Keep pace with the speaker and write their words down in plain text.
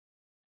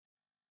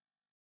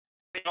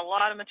got a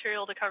lot of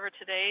material to cover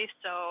today,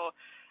 so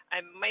I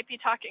might be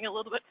talking a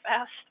little bit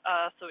fast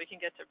so we can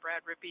get to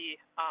Brad Rippey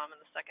in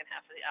the second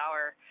half of the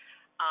hour.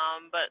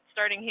 But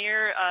starting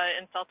here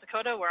in South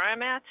Dakota, where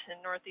I'm at,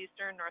 in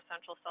northeastern, north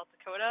central South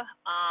Dakota,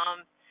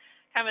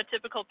 kind of a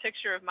typical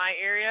picture of my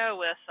area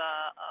with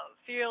a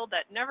field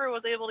that never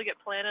was able to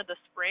get planted this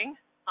spring.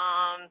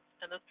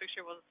 And this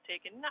picture was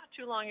taken not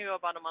too long ago,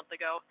 about a month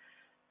ago,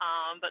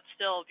 but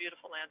still a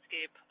beautiful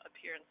landscape up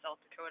here in South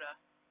Dakota.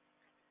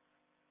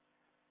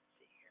 Let's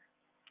see here.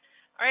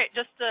 All right,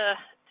 just to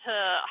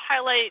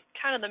highlight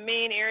kind of the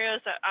main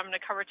areas that I'm going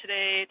to cover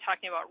today,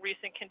 talking about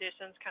recent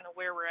conditions, kind of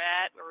where we're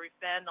at, where we've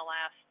been the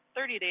last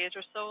 30 days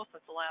or so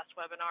since the last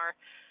webinar,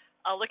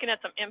 looking at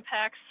some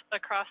impacts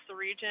across the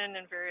region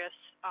in various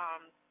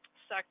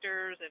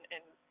sectors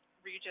and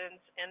regions,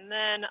 and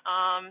then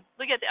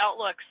look at the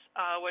outlooks,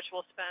 which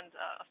we'll spend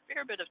a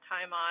fair bit of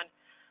time on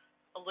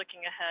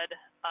looking ahead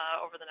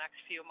over the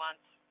next few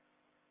months.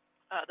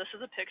 This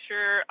is a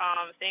picture.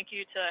 Thank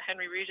you to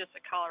Henry Regis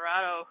at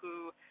Colorado,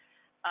 who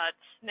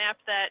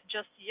snapped that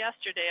just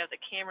yesterday of the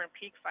Cameron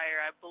Peak fire.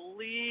 I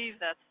believe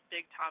that's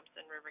Big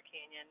Thompson River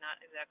Canyon, not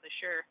exactly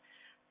sure.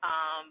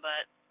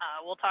 But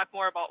we'll talk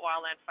more about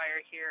wildland fire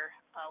here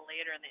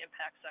later in the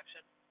impact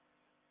section.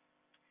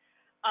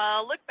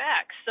 Look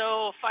back.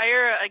 So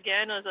fire,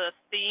 again, is a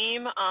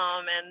theme,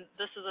 and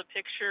this is a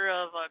picture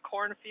of a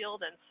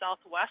cornfield in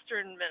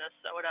southwestern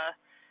Minnesota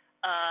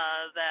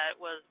that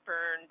was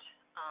burned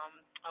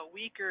a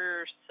week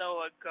or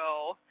so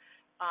ago,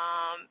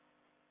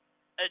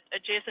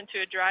 adjacent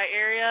to a dry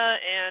area,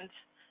 and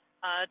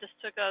just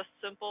took a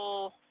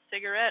simple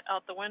cigarette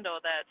out the window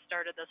that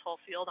started this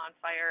whole field on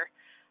fire.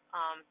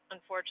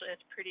 Unfortunately,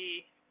 it's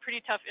pretty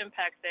tough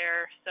impact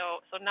there. So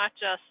not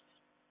just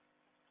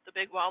the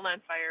big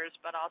wildland fires,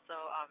 but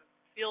also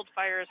field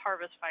fires,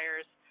 harvest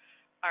fires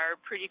are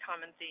a pretty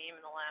common theme in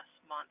the last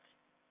month.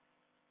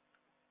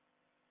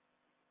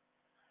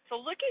 So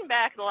looking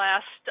back the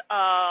last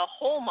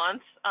whole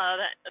month,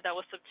 that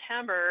was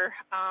September,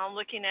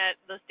 looking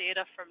at this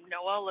data from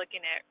NOAA,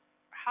 looking at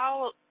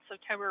how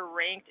September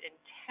ranked in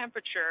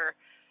temperature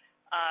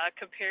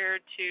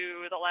compared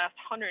to the last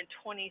 126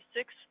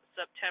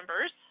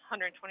 Septembers,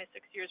 126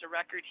 years of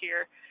record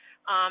here.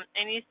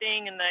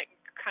 Anything in that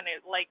kind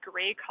of light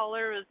gray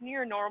color is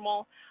near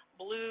normal.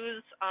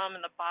 Blues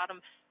in the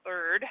bottom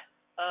third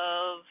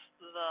of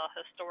the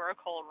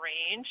historical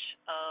range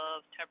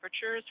of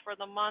temperatures for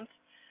the month.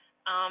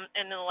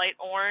 And in light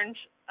orange,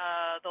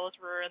 those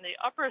were in the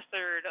upper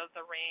third of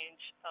the range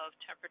of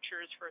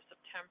temperatures for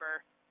September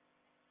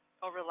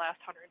over the last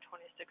 126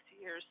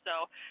 years.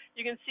 So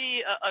you can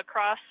see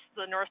across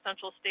the north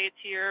central states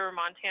here,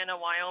 Montana,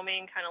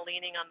 Wyoming, kind of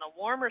leaning on the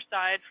warmer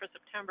side for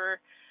September.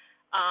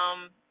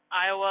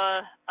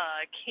 Iowa,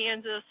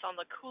 Kansas on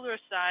the cooler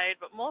side,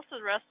 but most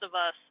of the rest of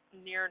us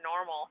near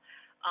normal.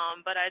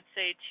 But I'd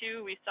say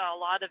too, we saw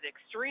a lot of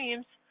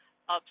extremes,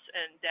 ups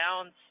and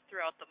downs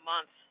throughout the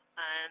month.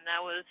 And that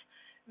was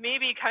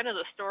maybe kind of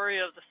the story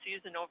of the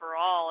season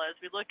overall as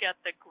we look at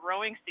the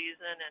growing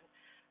season. And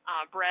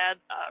Brad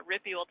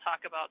Rippey will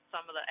talk about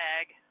some of the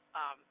ag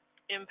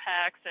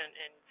impacts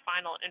and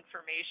final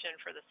information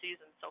for the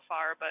season so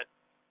far, but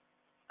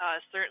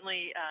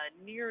certainly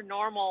near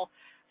normal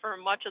for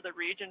much of the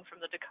region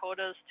from the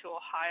Dakotas to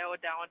Ohio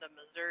down to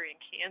Missouri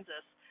and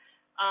Kansas.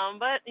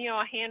 But, you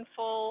know, a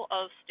handful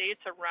of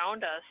states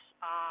around us,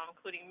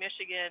 including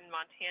Michigan,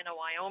 Montana,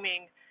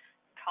 Wyoming,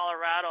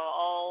 Colorado,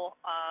 all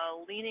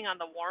leaning on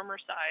the warmer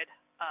side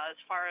as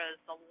far as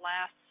the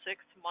last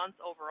 6 months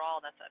overall.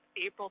 That's at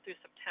April through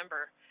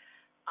September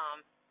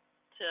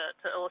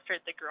to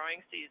illustrate the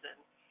growing season.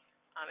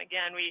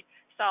 Again, we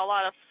saw a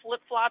lot of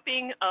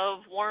flip-flopping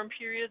of warm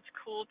periods,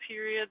 cool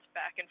periods,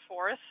 back and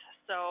forth.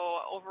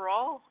 So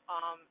overall,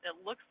 it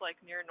looks like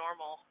near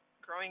normal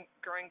growing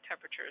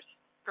temperatures,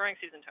 growing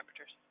season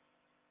temperatures.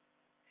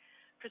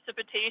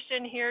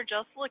 Precipitation here,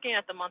 just looking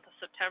at the month of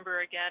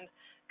September again,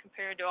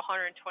 compared to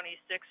 126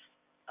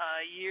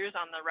 years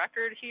on the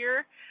record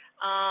here,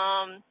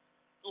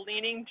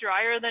 leaning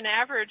drier than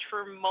average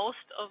for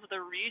most of the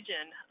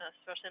region,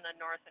 especially in the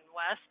north and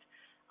west.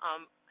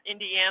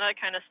 Indiana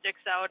kind of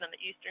sticks out in the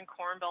eastern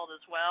Corn Belt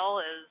as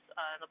well as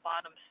the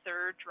bottom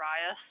third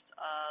driest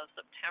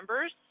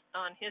Septembers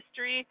on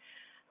history.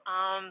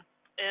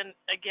 And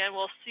again,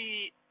 we'll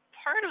see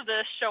part of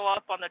this show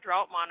up on the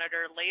drought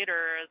monitor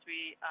later as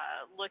we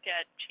look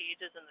at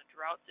changes in the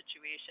drought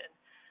situation.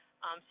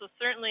 So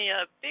certainly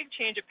a big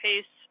change of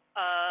pace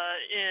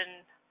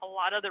in a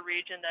lot of the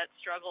region that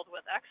struggled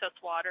with excess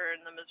water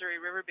in the Missouri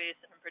River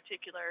Basin in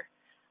particular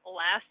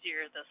last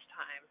year this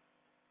time.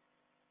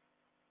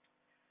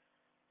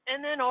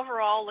 And then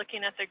overall,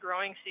 looking at the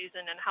growing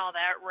season and how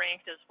that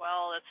ranked as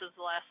well, this is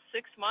the last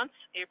 6 months,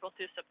 April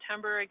through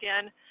September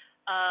again.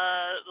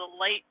 The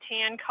light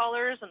tan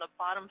colors in the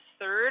bottom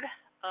third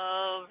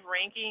of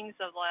rankings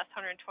of the last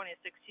 126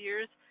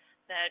 years.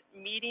 That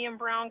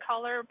medium brown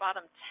color,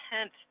 bottom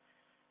 10th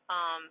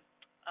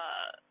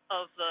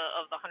of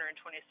the 126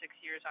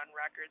 years on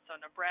record. So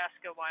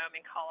Nebraska,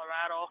 Wyoming,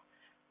 Colorado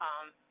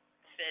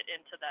fit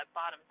into that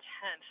bottom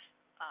tenth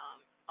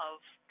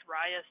of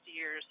driest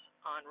years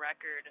on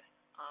record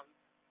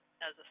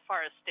as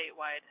far as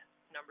statewide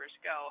numbers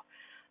go.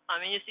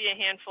 And you see a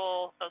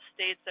handful of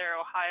states there: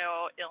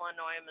 Ohio,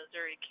 Illinois,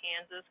 Missouri,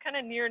 Kansas, kind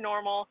of near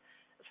normal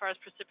as far as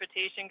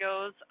precipitation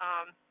goes,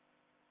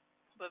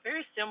 but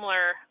very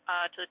similar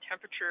to the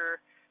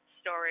temperature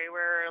story,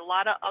 where a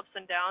lot of ups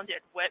and downs.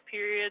 You had wet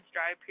periods,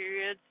 dry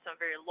periods, some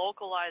very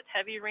localized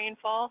heavy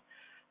rainfall,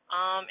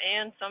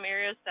 and some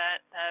areas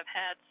that have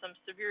had some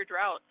severe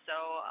drought.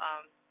 So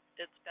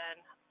it's been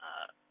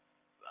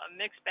a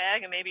mixed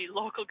bag, and maybe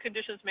local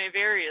conditions may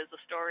vary is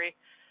the story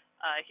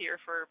here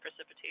for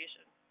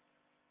precipitation.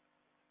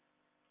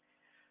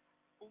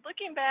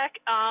 Looking back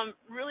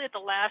really at the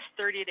last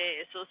 30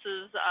 days, so this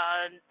is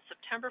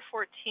September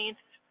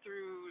 14th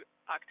through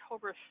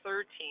October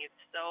 13th,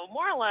 so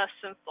more or less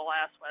since the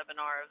last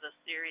webinar of this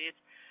series,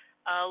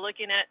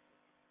 looking at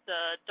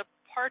the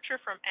departure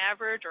from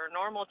average or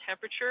normal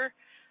temperature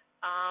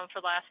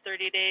for the last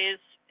 30 days,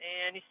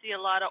 and you see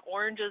a lot of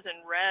oranges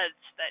and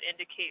reds that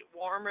indicate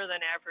warmer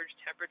than average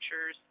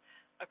temperatures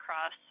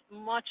across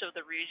much of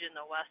the region,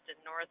 the west and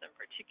north in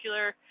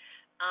particular.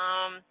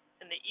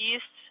 In the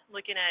east,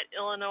 looking at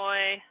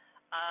Illinois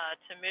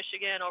to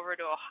Michigan over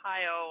to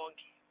Ohio and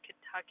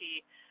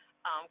Kentucky,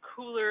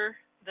 cooler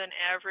than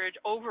average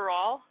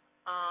overall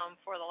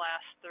for the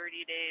last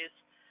 30 days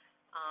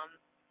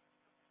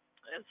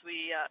as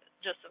we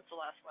just since the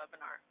last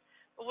webinar.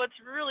 But what's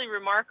really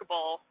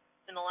remarkable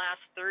in the last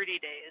 30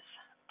 days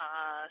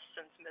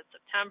since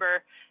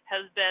mid-September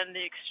has been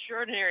the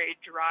extraordinary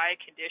dry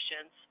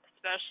conditions,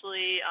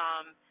 especially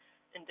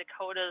in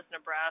Dakotas,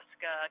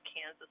 Nebraska,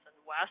 Kansas, and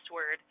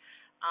westward.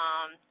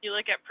 You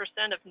look at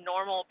percent of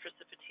normal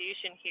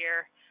precipitation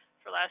here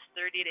for the last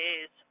 30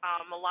 days.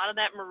 A lot of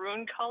that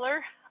maroon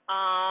color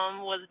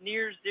was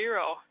near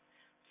zero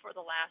for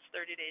the last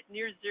 30 days,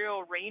 near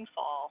zero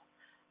rainfall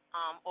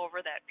over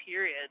that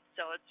period.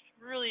 So it's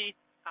really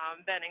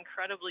been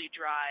incredibly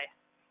dry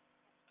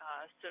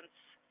since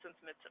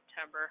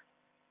mid-September.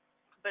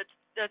 But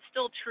that's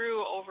still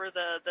true over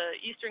the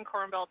eastern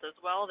Corn Belt as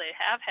well. They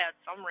have had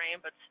some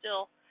rain, but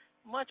still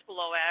much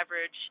below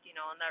average, you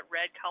know, in that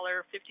red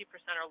color, 50%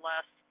 or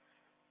less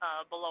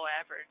below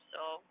average.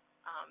 So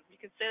you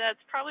can say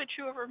that's probably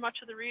true over much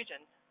of the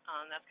region.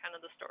 That's kind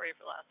of the story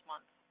for last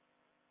month.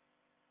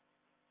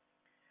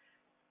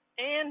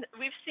 And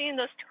we've seen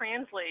this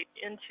translate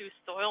into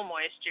soil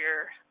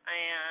moisture,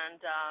 and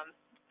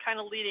kind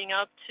of leading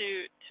up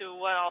to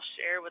what I'll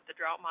share with the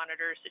drought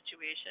monitor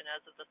situation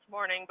as of this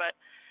morning. But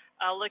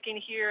looking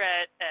here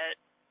at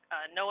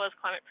NOAA's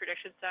Climate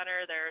Prediction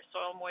Center, their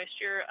soil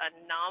moisture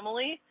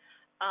anomaly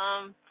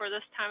for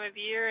this time of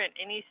year, and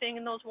anything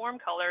in those warm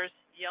colors,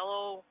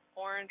 yellow,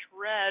 orange,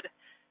 red,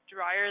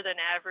 drier than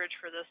average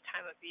for this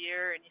time of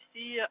year. And you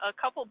see a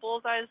couple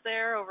bullseyes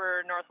there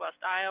over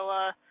northwest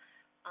Iowa,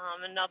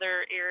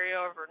 another area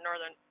over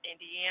northern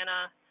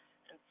Indiana,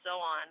 and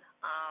so on,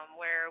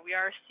 where we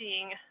are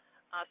seeing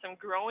some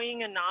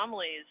growing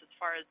anomalies as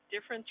far as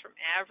difference from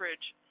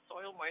average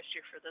soil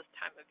moisture for this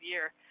time of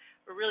year.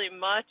 But really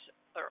much,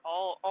 or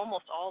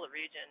almost all the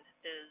region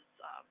is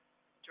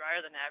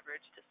drier than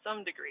average to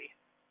some degree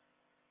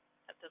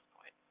at this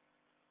point.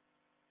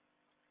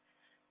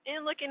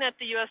 And looking at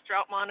the U.S.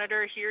 Drought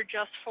Monitor here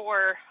just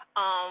for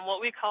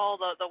what we call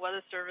the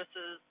Weather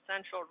Service's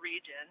Central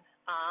Region,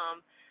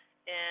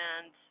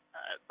 and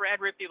Brad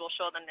Rippey will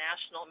show the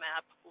national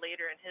map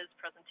later in his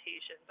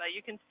presentation. But you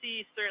can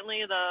see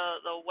certainly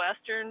the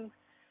western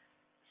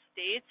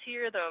states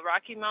here, the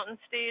Rocky Mountain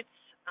states,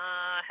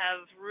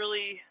 have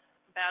really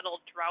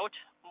battled drought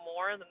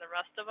more than the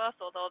rest of us,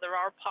 although there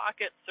are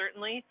pockets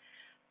certainly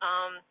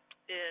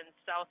in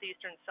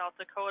southeastern South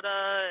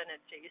Dakota and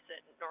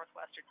adjacent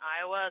northwestern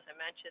Iowa, as I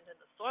mentioned in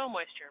the soil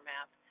moisture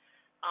map,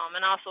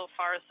 and also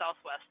far as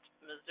southwest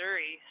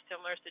Missouri,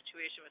 similar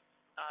situation with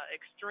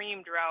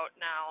extreme drought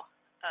now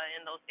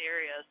in those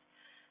areas.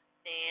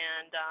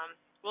 And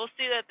we'll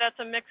see that that's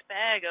a mixed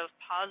bag of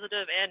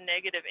positive and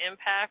negative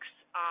impacts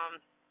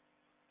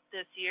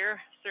this year.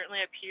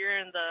 Certainly up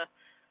here in the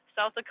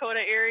South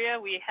Dakota area,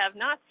 we have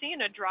not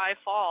seen a dry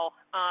fall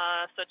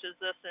such as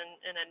this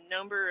in a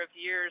number of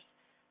years,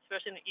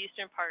 especially in the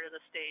eastern part of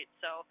the state.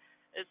 So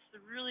it's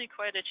really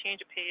quite a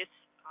change of pace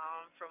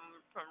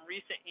from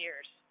recent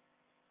years.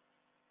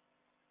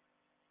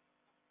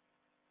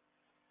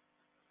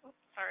 Oops,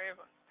 sorry, I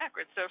went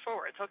backwards, so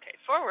forwards. Okay,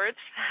 forwards.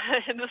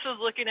 And this is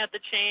looking at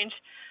the change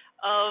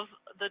of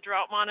the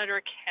drought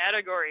monitor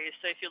categories.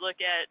 So if you look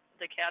at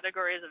the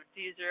categories of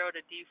D0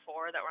 to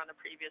D4 that were on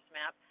the previous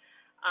map,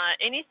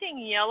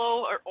 anything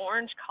yellow or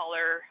orange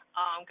color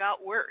got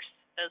worse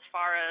as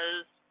far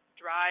as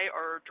dry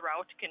or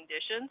drought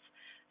conditions.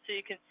 So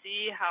you can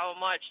see how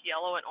much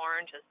yellow and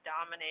orange has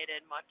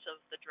dominated much of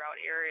the drought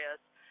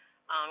areas.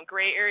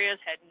 Gray areas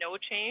had no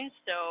change,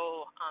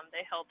 so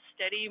they held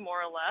steady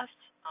more or less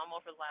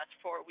over the last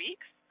 4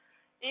 weeks.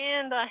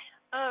 And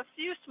a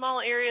few small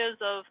areas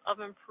of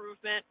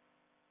improvement,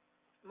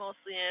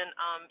 mostly in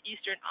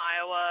eastern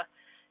Iowa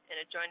and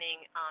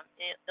adjoining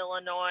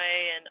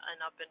Illinois and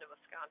up into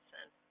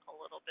Wisconsin, a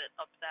little bit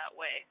up that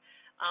way.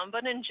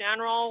 But in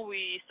general,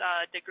 we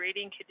saw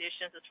degrading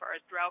conditions as far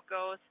as drought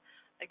goes.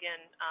 Again,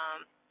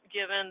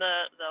 given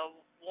the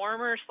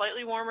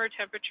slightly warmer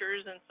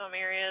temperatures in some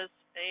areas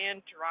and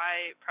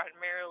dry,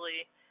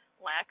 primarily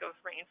lack of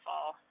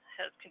rainfall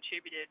has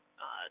contributed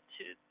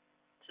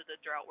to the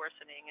drought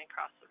worsening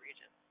across the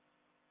region.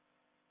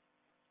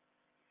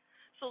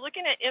 So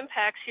looking at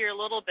impacts here a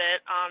little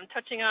bit,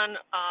 touching on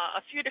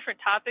a few different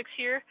topics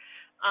here.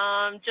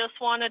 Just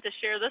wanted to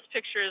share this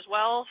picture as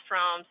well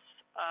from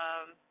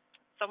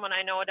someone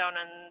I know down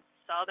in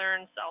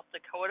southern South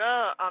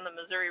Dakota on the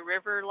Missouri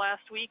River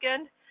last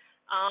weekend.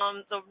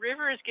 The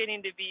river is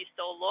getting to be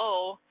so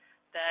low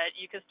that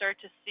you can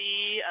start to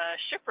see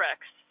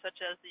shipwrecks,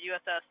 such as the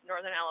USS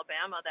Northern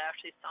Alabama that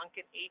actually sunk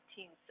in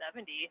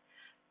 1870.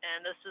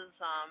 And this is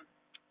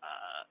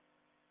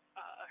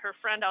her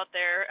friend out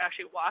there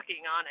actually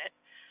walking on it.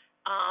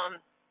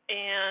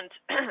 And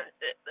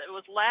it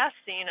was last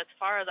seen, as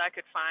far as I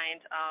could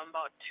find,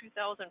 about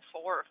 2004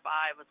 or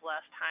 5 was the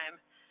last time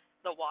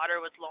the water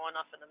was low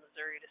enough in the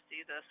Missouri to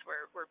see this,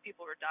 where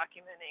people were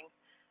documenting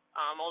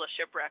all the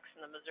shipwrecks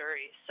in the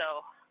Missouri.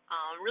 So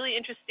really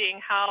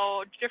interesting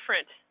how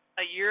different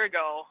a year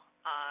ago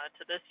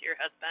to this year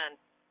has been.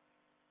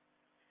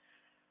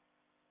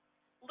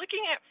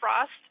 Looking at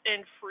frost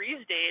and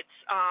freeze dates,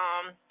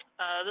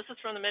 this is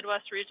from the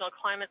Midwest Regional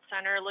Climate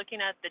Center, looking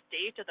at the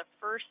date of the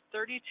first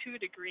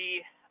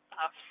 32-degree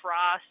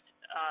frost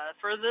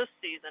for this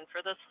season,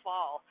 for this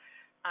fall.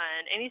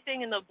 And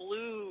anything in the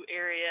blue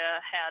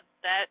area had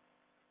that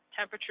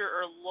temperature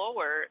or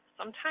lower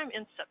sometime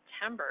in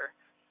September,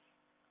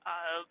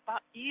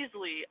 about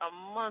easily a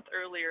month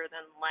earlier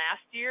than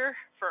last year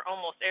for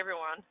almost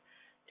everyone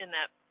in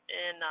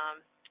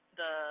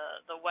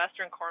the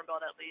western Corn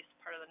Belt, at least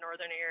part of the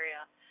northern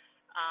area.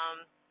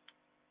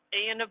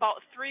 And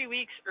about 3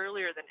 weeks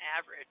earlier than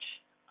average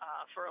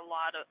for a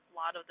lot of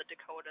the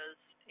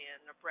Dakotas and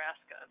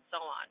Nebraska and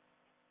so on.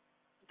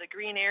 The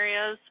green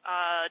areas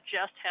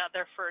just had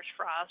their first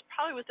frost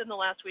probably within the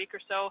last week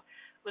or so,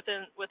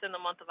 within the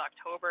month of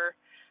October,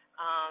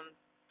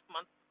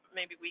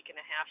 maybe week and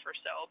a half or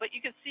so. But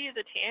you can see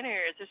the tan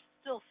areas. There's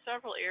still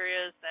several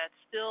areas that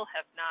still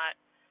have not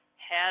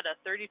had a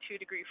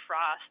 32-degree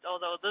frost.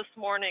 Although this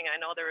morning I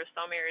know there were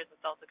some areas in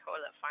South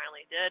Dakota that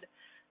finally did.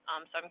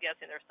 So I'm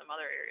guessing there's some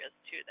other areas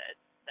too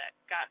that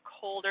got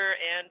colder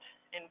and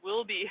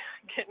will be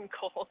getting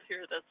cold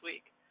here this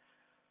week.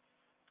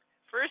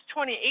 First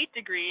 28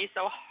 degrees,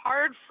 so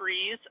hard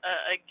freeze.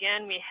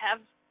 Again, we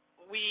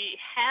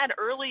had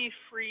early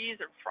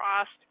freeze or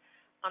frost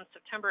on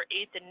September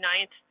 8th and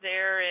 9th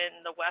there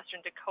in the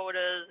western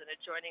Dakotas and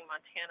adjoining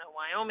Montana,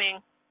 Wyoming.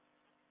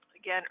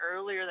 Again,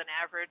 earlier than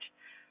average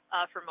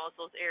for most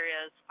of those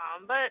areas.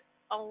 But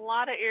a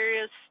lot of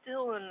areas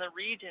still in the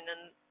region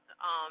and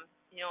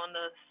in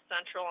the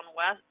central and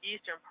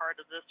eastern part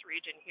of this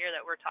region here that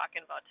we're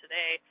talking about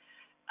today,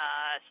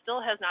 still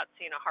has not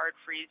seen a hard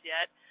freeze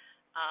yet.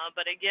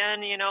 But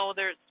again,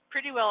 there's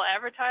pretty well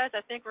advertised.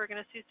 I think we're going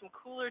to see some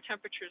cooler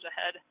temperatures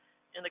ahead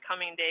in the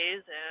coming days,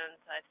 and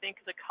I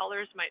think the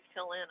colors might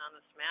fill in on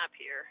this map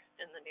here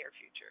in the near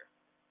future.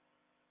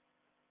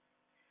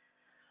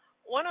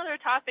 One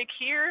other topic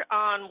here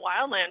on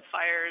wildland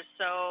fires.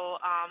 So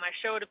I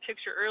showed a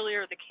picture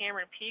earlier of the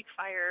Cameron Peak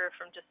fire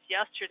from just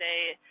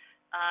yesterday.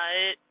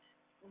 It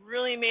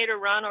really made a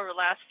run over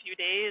the last few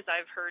days.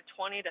 I've heard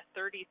 20,000 to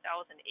 30,000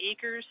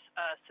 acres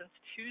since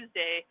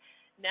Tuesday.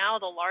 Now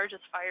the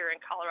largest fire in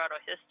Colorado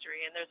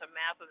history, and there's a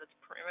map of its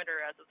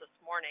perimeter as of this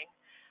morning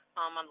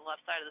on the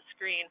left side of the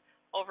screen.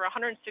 Over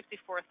 164,000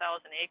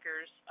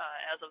 acres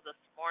as of this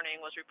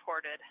morning was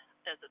reported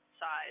as its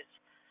size.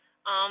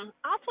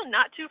 Also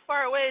not too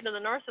far away to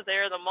the north of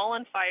there, the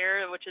Mullen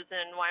Fire, which is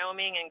in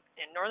Wyoming and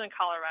in northern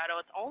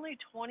Colorado. It's only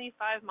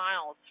 25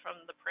 miles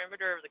from the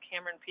perimeter of the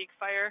Cameron Peak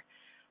Fire.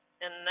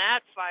 And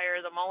that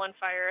fire, the Mullen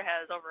Fire,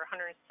 has over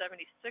 176,000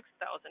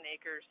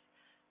 acres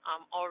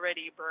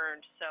already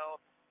burned. So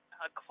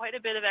quite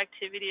a bit of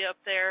activity up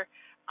there.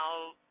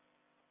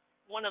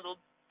 One of the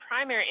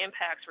primary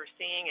impacts we're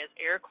seeing is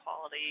air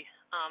quality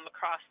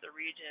across the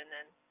region.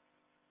 And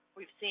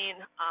we've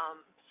seen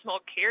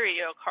smoke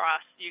carry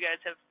across. You guys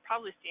have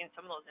probably seen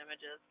some of those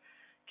images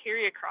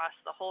carry across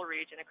the whole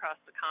region, across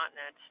the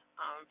continent,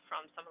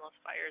 from some of those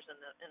fires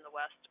in the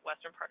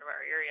western part of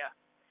our area.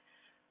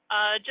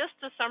 Just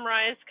to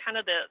summarize kind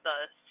of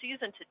the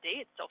season to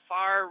date so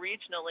far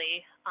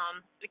regionally,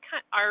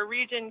 our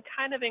region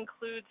kind of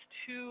includes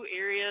two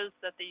areas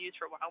that they use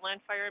for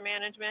wildland fire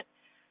management,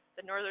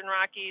 the Northern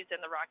Rockies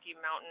and the Rocky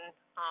Mountain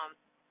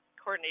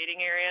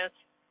coordinating areas.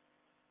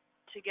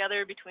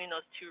 Together between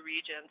those two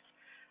regions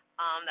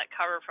that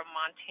cover from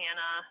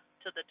Montana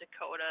to the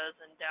Dakotas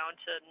and down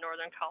to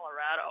northern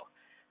Colorado.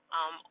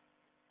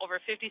 Over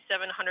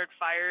 5,700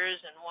 fires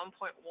and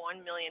 1.1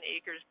 million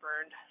acres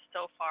burned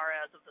so far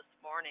as of this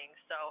morning.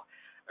 So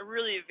a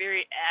really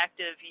very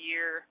active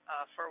year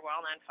for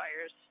wildland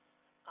fires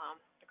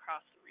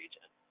across the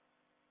region.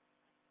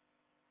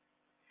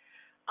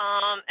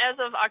 As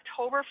of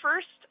October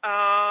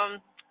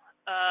 1st,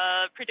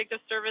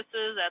 Predictive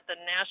Services at the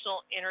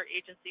National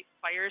Interagency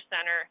Fire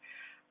Center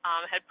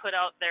had put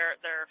out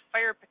their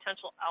fire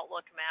potential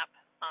outlook map.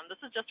 This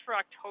is just for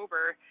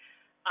October,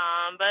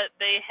 but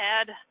they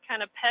had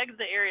kind of pegged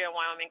the area of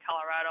Wyoming,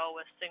 Colorado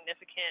with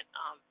significant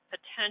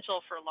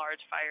potential for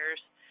large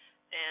fires,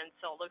 and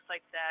so it looks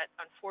like that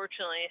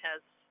unfortunately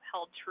has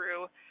held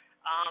true.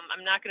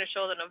 I'm not going to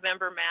show the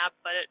November map,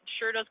 but it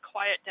sure does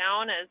quiet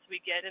down as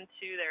we get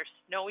into their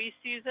snowy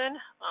season.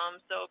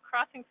 So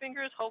crossing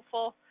fingers,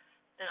 hopeful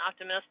and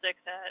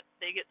optimistic that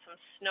they get some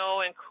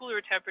snow and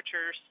cooler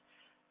temperatures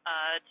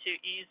to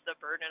ease the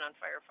burden on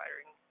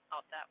firefighting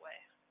out that way.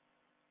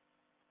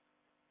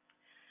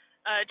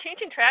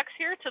 Changing tracks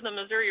here to the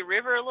Missouri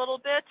River a little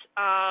bit.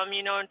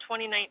 You know, in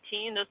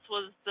 2019, this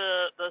was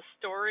the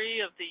story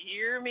of the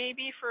year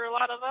maybe for a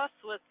lot of us,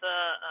 with the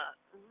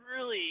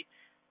really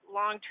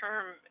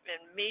long-term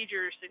and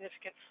major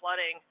significant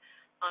flooding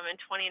in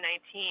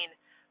 2019.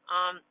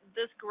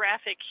 This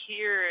graphic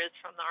here is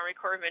from the Army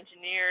Corps of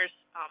Engineers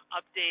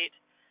update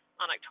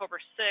on October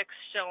 6th,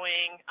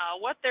 showing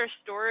what their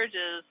storage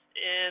is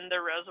in the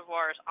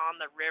reservoirs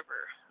on the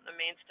river, the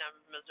main stem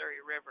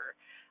Missouri River.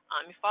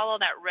 You follow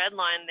that red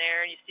line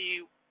there, and you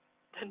see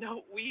the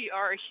note, "We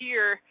are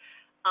here."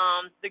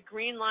 The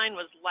green line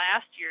was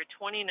last year,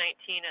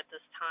 2019 at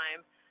this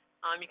time.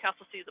 You can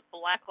also see the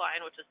black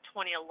line, which is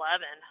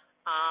 2011.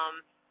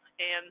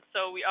 And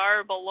so we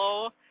are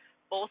below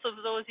both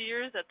of those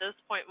years at this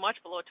point,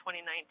 much below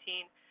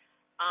 2019,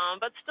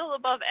 but still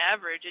above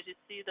average. As you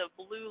see the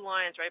blue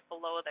lines right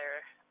below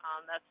there,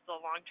 that's the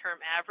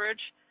long-term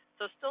average.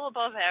 So still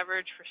above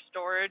average for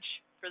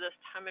storage for this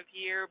time of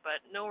year,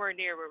 but nowhere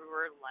near where we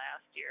were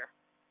last year.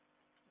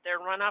 Their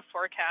runoff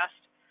forecast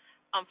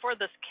for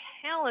this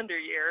calendar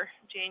year,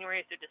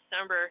 January through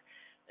December,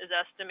 is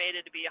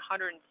estimated to be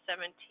 117%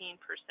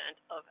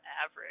 of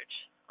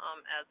average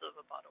as of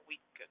about a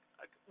week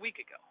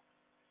ago.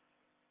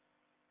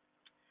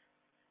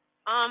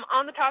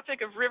 On the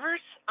topic of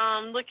rivers,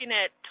 looking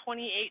at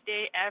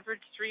 28-day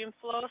average stream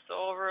flow, so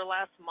over the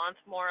last month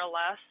more or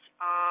less,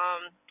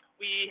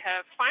 we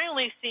have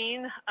finally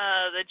seen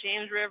the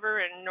James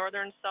River in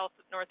northeastern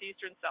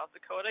South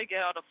Dakota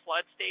get out of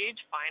flood stage,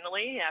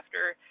 finally,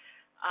 after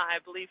I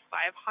believe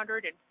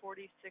 546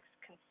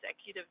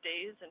 consecutive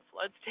days in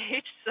flood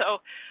stage.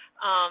 So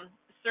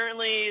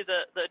certainly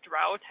the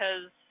drought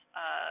has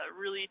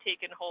really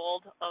taken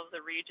hold of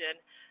the region.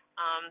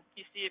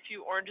 You see a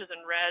few oranges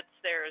and reds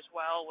there as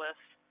well, with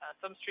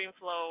some stream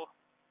flow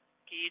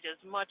gauges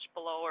much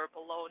below or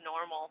below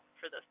normal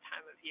for this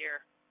time of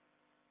year.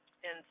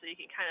 And so you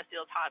can kind of see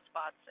those hot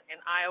spots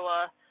in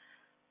Iowa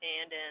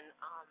and in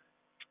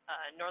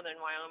northern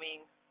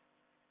Wyoming,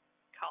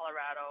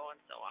 Colorado,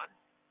 and so on.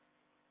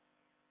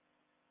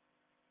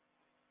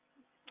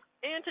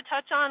 And to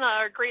touch on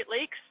our Great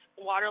Lakes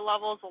water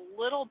levels a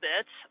little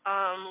bit,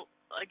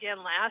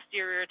 again, last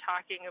year we were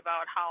talking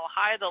about how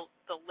high the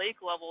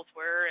lake levels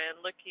were and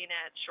looking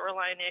at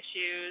shoreline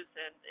issues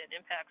and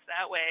impacts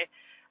that way.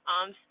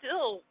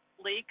 Still,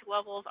 lake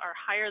levels are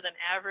higher than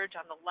average.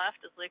 On the left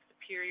is Lake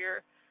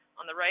Superior.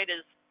 On the right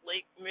is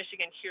Lake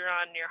Michigan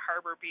Huron near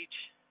Harbor Beach,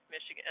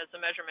 Michigan, as the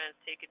measurement is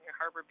taken near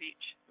Harbor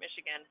Beach,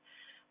 Michigan.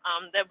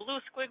 That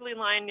blue squiggly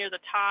line near the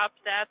top,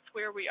 that's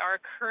where we are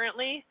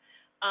currently.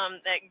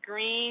 That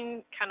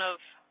green kind of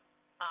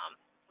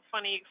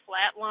funny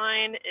flat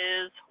line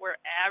is where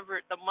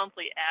the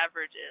monthly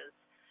average is.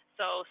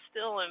 So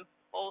still in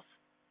both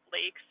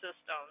lake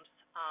systems,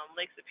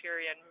 Lake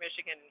Superior and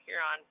Michigan and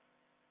Huron,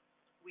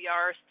 we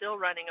are still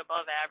running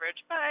above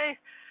average by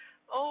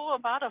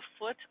about a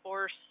foot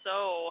or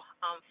so,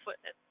 on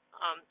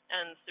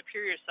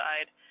Superior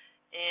side,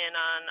 and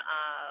on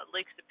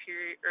Lake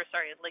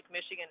Lake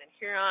Michigan and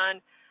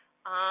Huron,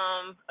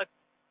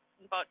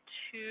 about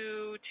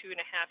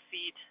 2.5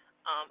 feet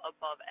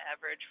above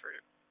average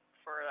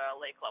for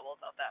lake levels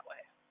out that way.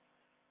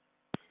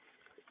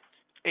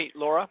 Hey,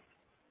 Laura?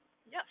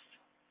 Yes.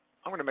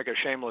 I'm going to make a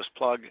shameless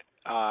plug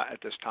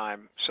at this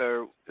time.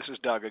 So this is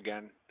Doug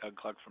again, Doug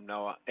Klug from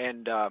NOAA.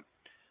 And I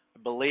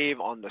believe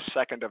on the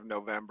 2nd of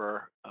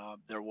November,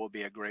 there will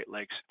be a Great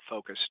Lakes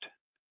focused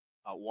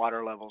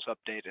water levels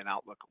update and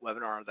outlook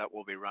webinar that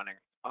we'll be running.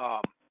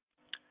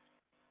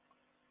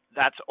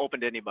 That's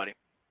open to anybody,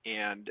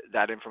 and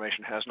that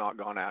information has not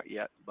gone out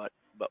yet, but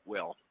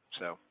will.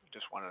 So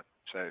just want to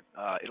say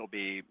it'll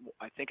be,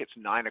 I think it's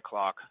 9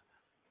 o'clock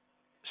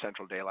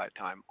Central Daylight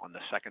Time on the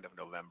 2nd of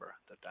November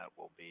that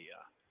will be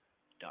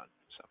done.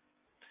 So.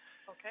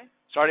 Okay.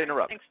 Sorry to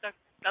interrupt. Thanks, Doug.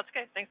 That's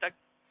okay. Thanks, Doug.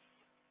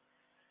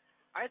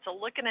 All right, so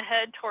looking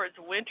ahead towards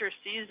winter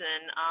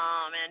season,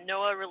 and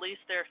NOAA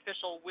released their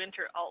official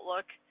winter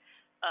outlook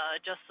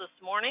just this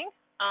morning.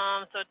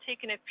 So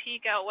taking a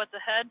peek at what's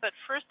ahead, but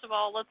first of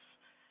all, let's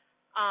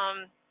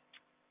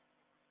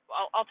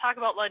I'll talk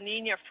about La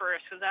Niña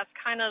first, because that's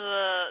kind of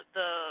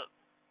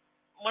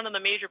one of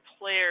the major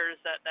players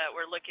that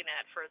we're looking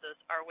at for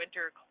our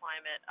winter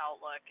climate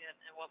outlook, and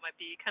what might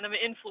be kind of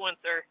an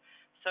influencer,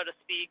 so to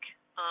speak,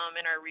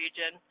 in our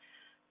region.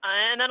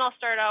 And then I'll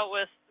start out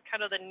with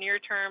kind of the near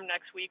term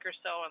next week or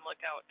so and look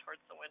out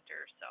towards the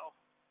winter. So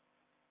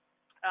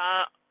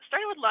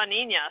starting with La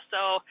Nina.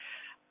 So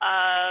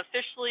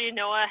officially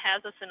NOAA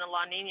has us in a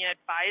La Nina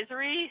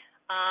advisory.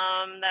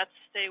 That's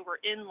to say we're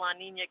in La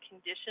Nina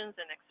conditions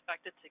and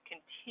expected to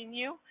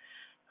continue.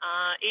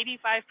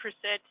 85%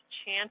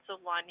 chance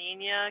of La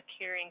Nina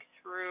carrying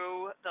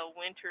through the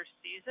winter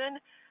season,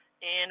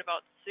 and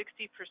about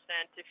 60%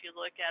 if you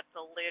look at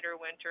the later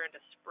winter into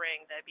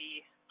spring, that'd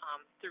be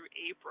through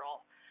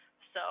April.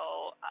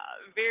 So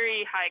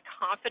very high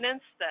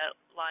confidence that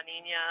La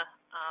Nina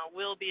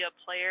will be a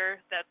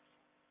player. That's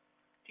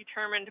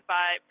determined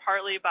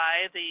partly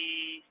by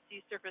the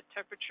sea surface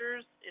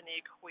temperatures in the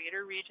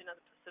equator region of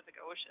the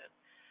Pacific Ocean.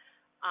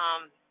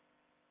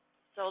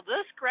 So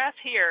this graph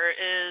here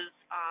is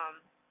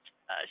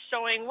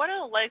showing what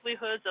are the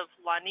likelihoods of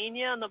La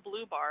Nina in the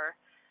blue bar,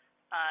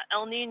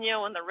 El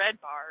Nino in the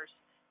red bars,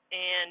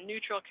 and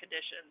neutral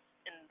conditions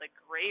in the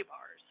gray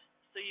bars.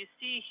 So you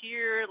see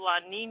here La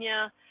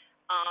Nina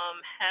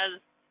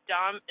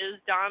is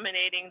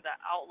dominating the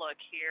outlook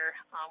here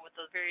with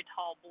those very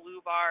tall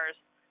blue bars.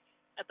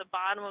 At the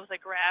bottom of the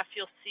graph,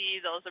 you'll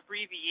see those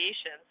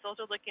abbreviations. Those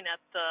are looking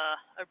at the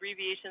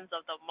abbreviations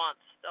of the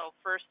months. So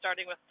first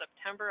starting with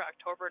September,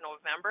 October,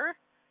 November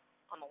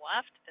on the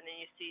left, and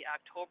then you see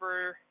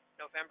October,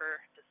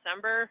 November,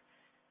 December,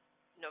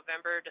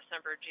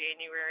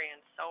 January,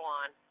 and so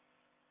on.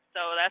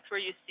 So that's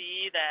where you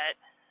see that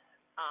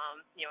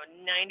 90%,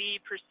 80,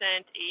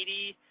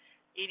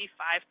 85%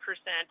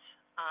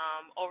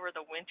 over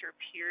the winter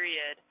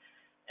period.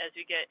 As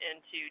we get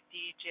into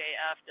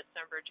DJF,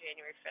 December,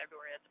 January,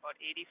 February, it's about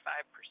 85%.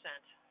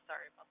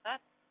 Sorry about that.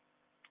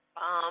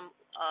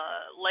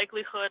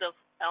 Likelihood of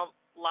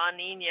La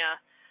Nina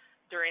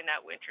during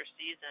that winter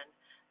season.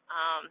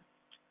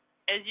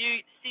 As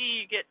you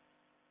see, you get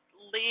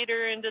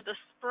later into the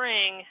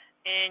spring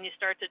and you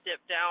start to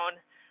dip down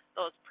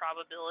those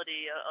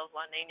probability of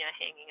La Nina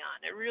hanging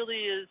on. It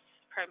really is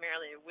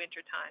primarily a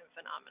wintertime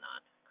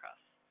phenomenon across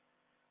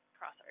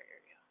our area.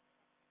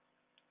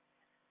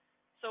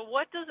 So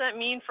what does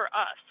that mean for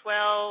us?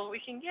 Well,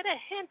 we can get a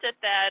hint at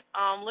that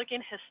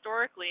looking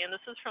historically, and this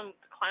is from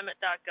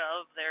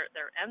climatic.gov, their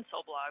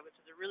ENSO blog, which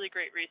is a really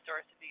great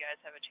resource if you guys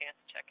have a chance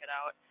to check it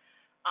out.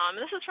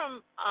 This is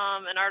from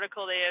an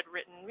article they had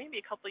written maybe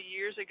a couple of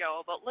years ago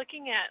about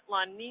looking at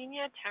La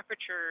Nina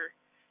temperature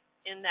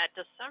in that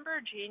December,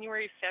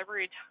 January,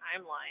 February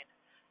timeline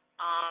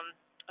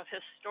of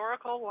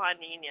historical La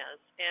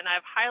Ninas. And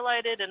I've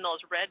highlighted in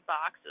those red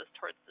boxes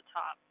towards the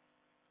top.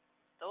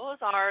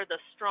 Those are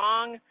the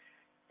strong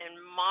and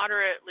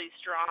moderately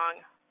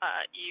strong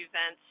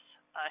events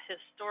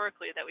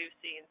historically that we've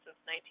seen since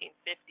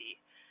 1950.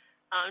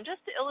 Just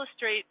to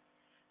illustrate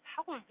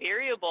how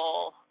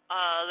variable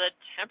the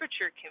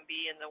temperature can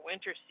be in the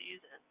winter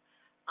season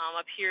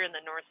up here in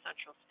the north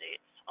central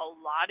states. A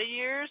lot of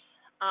years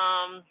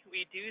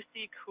we do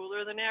see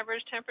cooler than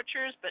average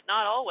temperatures, but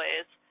not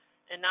always,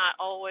 and not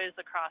always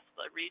across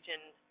the region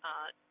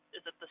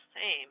is it the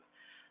same.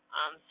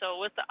 So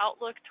with the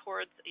outlook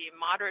towards a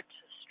moderate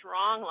to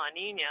strong La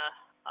Nina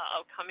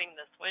upcoming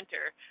this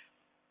winter,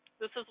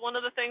 this is one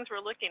of the things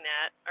we're looking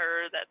at,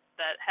 or that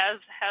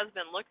has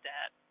been looked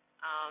at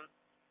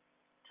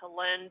to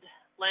lend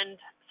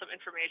some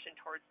information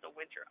towards the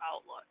winter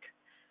outlook.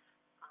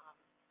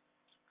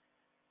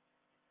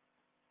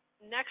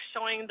 Next,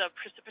 showing the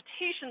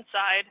precipitation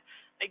side,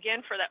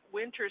 again for that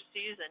winter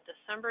season,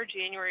 December,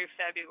 January,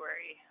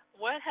 February.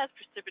 What has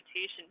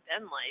precipitation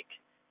been like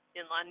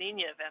in La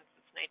Nina events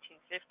since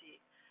 1950?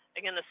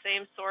 Again, the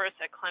same source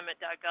at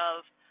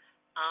climate.gov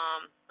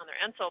on their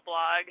ENSO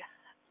blog.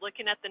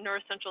 Looking at the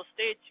north central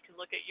states, you can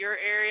look at your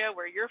area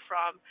where you're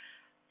from,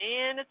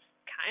 and it's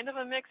kind of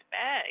a mixed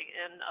bag.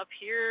 And up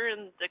here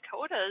in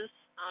Dakotas,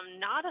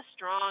 not a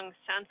strong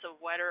sense of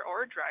wetter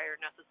or drier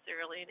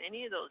necessarily in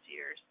any of those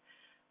years.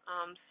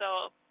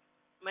 So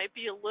might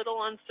be a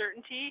little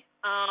uncertainty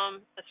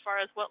as far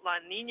as what La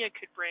Nina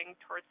could bring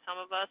towards some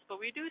of us, but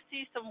we do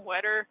see some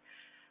wetter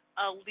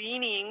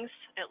leanings,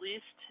 at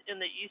least in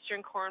the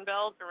eastern Corn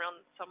Belt around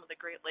some of the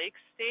Great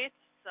Lakes states.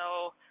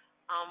 So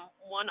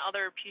one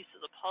other piece of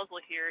the puzzle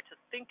here to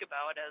think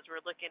about as we're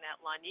looking at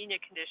La Nina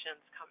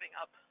conditions coming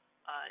up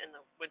in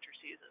the winter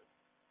season,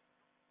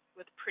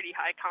 with pretty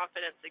high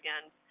confidence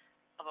again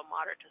of a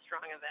moderate to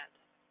strong event.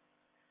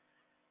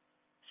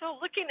 So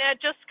looking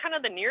at just kind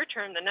of the near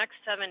term, the next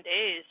 7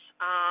 days,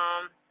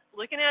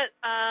 looking at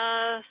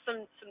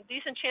some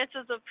decent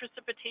chances of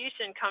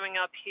precipitation coming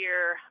up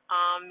here,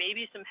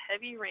 maybe some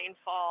heavy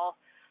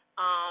rainfall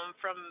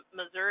from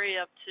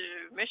Missouri up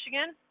to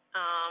Michigan,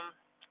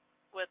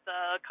 with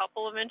a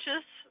couple of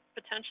inches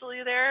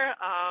potentially there,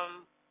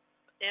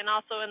 and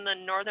also in the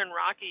northern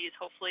Rockies.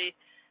 Hopefully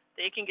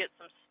they can get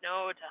some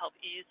snow to help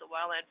ease the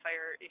wildland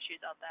fire issues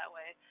out that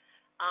way.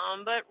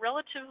 But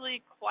relatively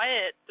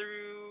quiet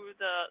through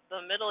the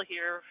middle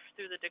here,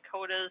 through the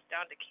Dakotas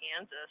down to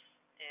Kansas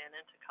and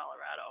into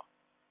Colorado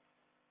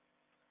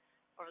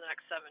over the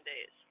next 7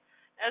 days.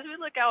 as we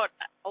look out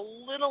a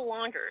little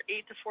longer,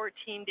 8 to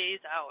 14 days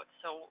out,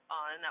 so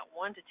in that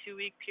 1 to 2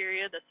 week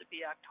period, this would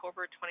be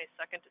October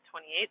 22nd to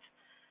 28th.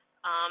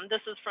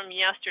 This is from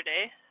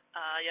yesterday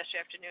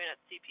afternoon at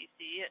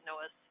CPC at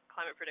NOAA's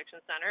Climate Prediction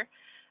Center.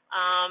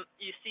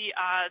 You see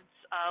odds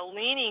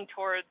leaning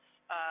towards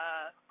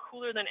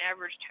cooler than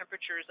average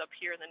temperatures up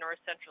here in the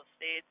north central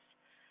states.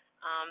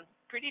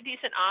 Pretty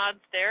decent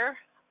odds there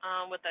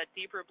with that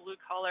deeper blue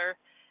color.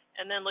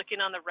 And then looking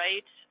on the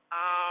right,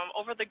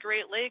 over the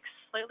Great Lakes,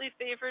 slightly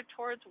favored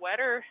towards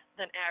wetter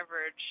than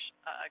average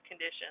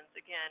conditions,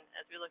 again,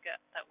 as we look at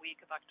that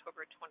week of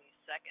October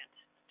 22nd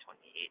to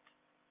 28th.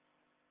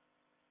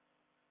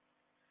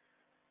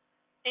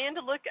 And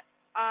to look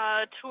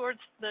towards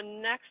the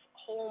next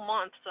whole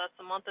month, so that's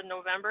the month of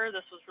November.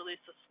 This was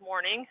released this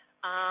morning.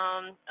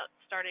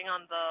 Starting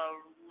on the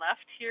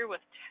left here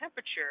with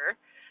temperature,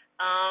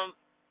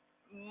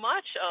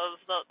 much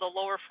of the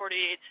lower 48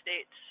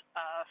 states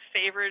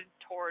favored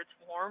towards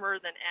warmer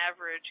than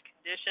average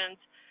conditions,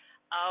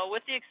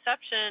 with the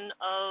exception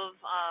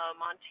of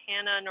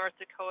Montana, North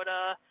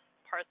Dakota,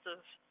 parts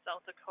of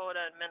South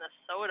Dakota, and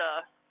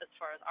Minnesota, as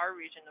far as our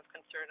region of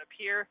concern up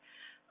here.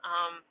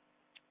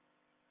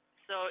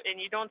 And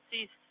you don't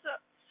see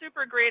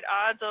super great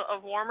odds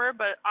of warmer,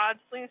 but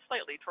odds lean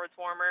slightly towards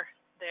warmer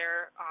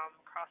there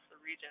across the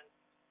region.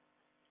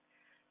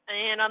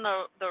 And on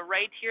the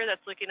right here,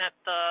 that's looking at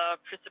the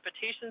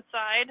precipitation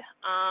side,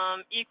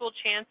 equal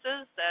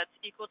chances. That's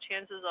equal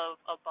chances of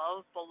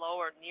above, below,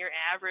 or near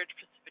average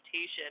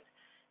precipitation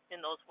in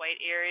those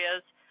white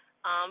areas.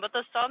 But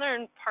the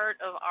southern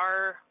part of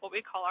what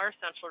we call our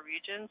central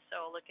region,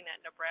 so looking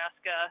at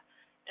Nebraska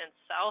and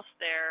south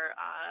there,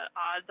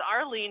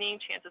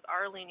 chances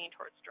are leaning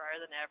towards drier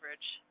than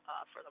average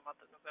for the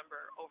month of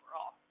November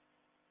overall.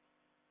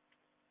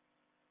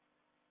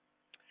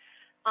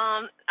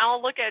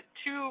 I'll look at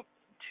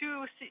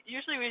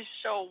usually we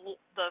show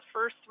the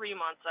first 3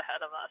 months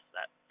ahead of us,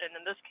 and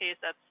in this case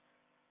that's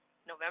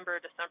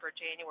November, December,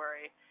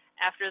 January.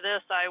 After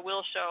this, I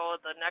will show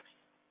the next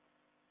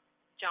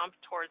jump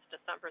towards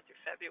December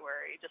through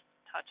February, just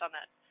touch on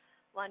that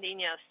La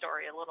Niña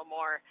story a little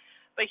more.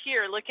 But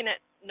here, looking at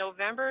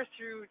November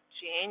through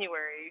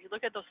January, you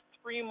look at those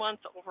 3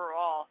 months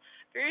overall,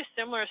 very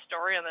similar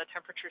story on the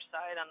temperature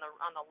side on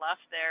the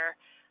left there.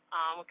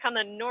 Kind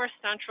of north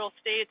central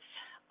states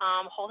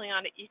holding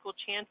on to equal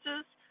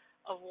chances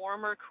of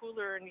warmer,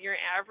 cooler, near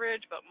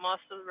average, but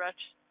much of the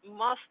rest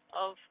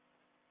of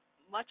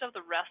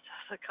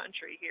the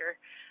country here,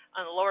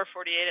 on the lower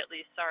 48 at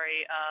least,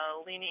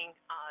 leaning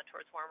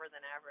towards warmer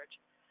than average.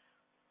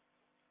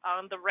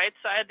 On the right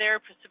side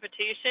there,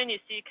 precipitation, you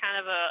see kind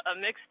of a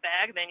mixed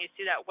bag. Then you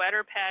see that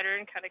wetter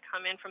pattern kind of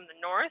come in from the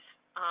north,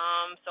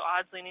 so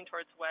odds leaning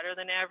towards wetter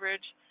than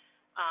average.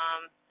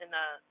 In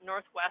the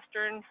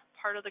northwestern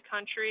part of the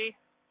country,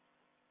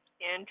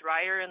 and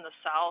drier in the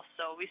south.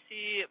 So we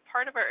see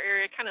part of our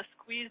area kind of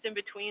squeezed in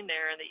between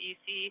there in the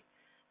EC,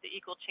 the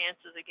equal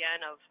chances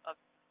again of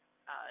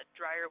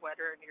drier,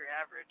 wetter, near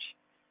average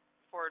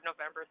for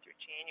November through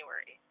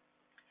January.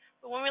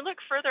 But when we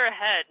look further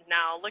ahead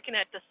now, looking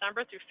at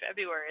December through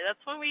February,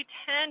 that's when we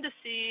tend to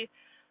see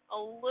a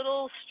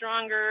little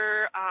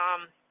stronger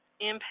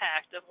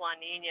impact of La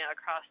Niña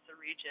across the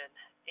region.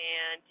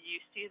 And you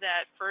see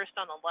that first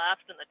on the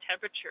left in the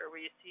temperature,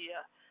 where you see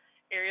a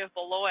area of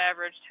below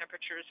average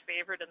temperatures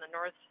favored in the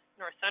north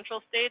central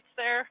states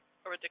there,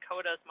 or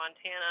Dakotas,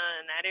 Montana,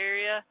 and that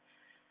area.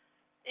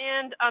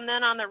 And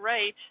then on the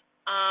right,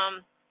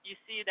 you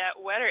see that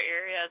wetter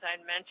area, as I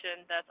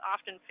mentioned, that's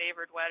often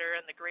favored wetter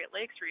in the Great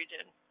Lakes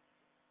region.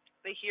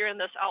 But here in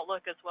this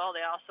outlook as well,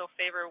 they also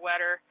favor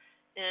wetter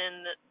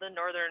in the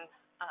northern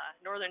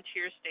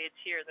tier states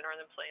here, the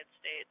northern plains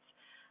states.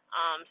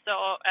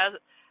 So as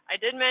I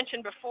did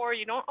mention before,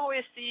 you don't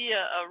always see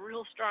a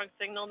real strong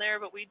signal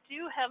there, but we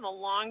do have a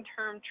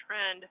long-term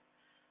trend,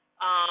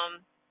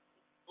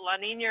 La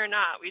Niña or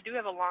not, we do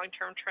have a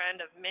long-term trend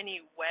of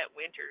many wet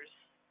winters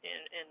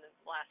in the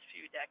last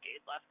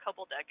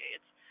couple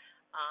decades.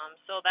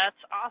 So that's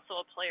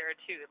also a player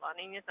too. La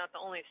Niña is not the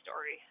only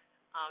story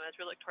as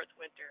we look towards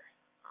winter.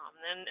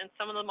 And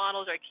some of the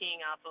models are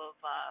keying off of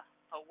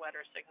a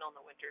wetter signal in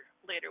the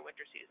later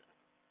winter season.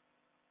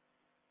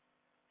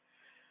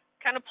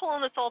 Kind of pulling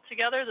this all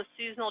together, the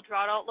seasonal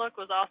drought outlook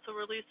was also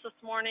released this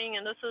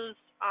morning, and this is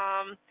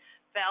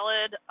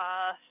valid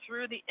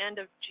through the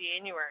end of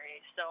January.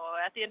 So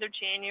at the end of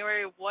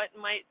January, what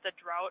might the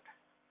drought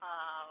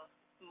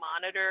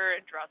monitor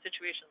and drought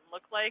situation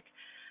look like?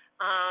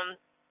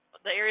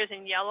 The areas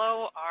in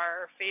yellow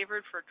are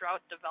favored for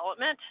drought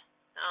development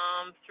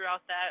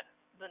throughout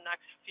the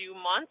next few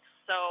months.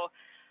 So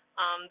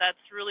that's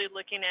really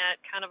looking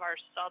at kind of our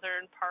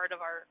southern part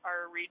of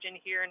our region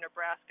here in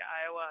Nebraska,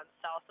 Iowa, and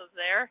south of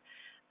there.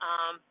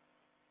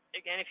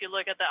 Again, if you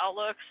look at the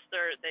outlooks,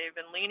 they've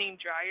been leaning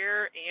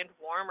drier and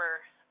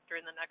warmer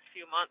during the next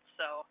few months.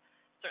 So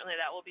certainly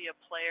that will be a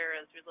player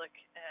as we look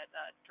at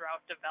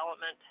drought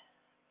development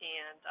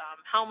and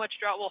how much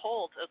drought will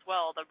hold as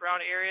well. The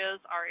brown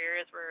areas are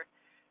areas where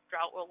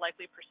drought will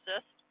likely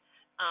persist.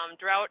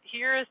 Drought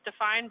here is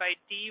defined by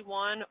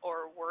D1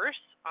 or worse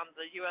on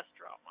the U.S.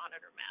 Drought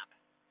Monitor map.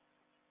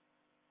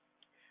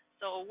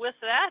 So with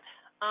that,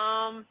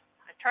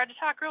 I tried to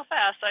talk real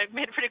fast. I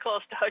made it pretty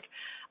close, Doug.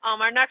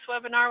 Our next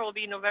webinar will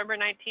be November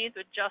 19th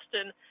with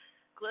Justin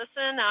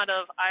Glisson out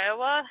of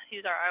Iowa.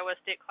 He's our Iowa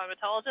State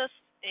climatologist.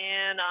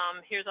 And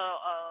here's a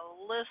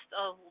list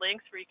of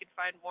links where you can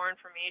find more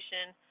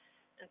information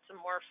and some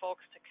more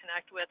folks to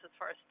connect with as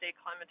far as state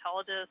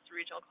climatologists,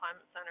 regional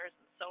climate centers,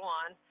 and so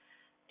on.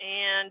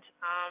 And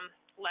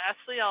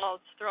lastly, I'll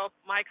throw up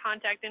my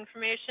contact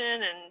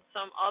information and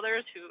some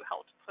others who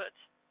helped put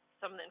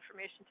some of the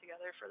information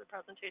together for the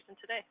presentation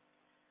today.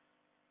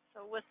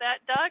 So with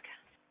that, Doug,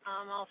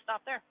 I'll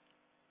stop there.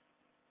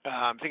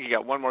 I think you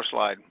got one more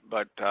slide,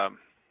 but don't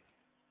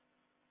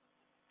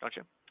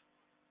you?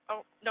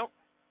 Oh, nope.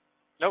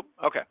 Nope.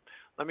 Okay.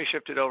 Let me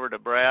shift it over to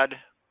Brad.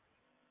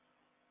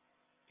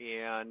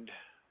 And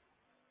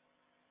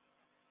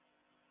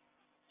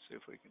see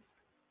if we can,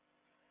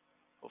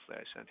 hopefully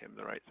I sent him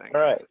the right thing.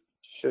 All right.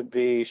 Should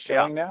be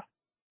showing now?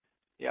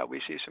 Yeah, we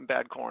see some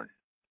bad corn.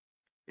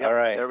 Yep, all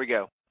right. There we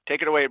go.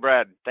 Take it away,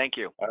 Brad. Thank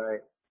you. All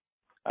right.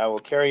 I will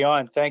carry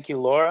on. Thank you,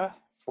 Laura,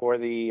 for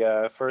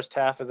the first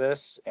half of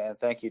this, and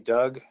thank you,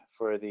 Doug,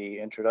 for the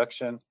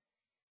introduction.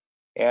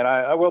 And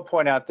I will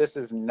point out, this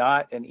is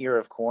not an ear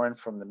of corn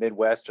from the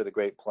Midwest or the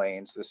Great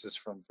Plains. This is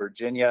from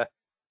Virginia,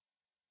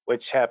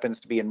 which happens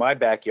to be in my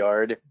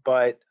backyard.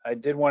 But I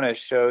did want to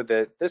show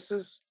that this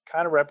is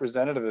kind of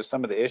representative of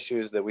some of the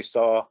issues that we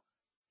saw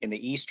in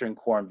the Eastern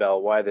Corn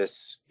Belt, why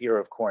this ear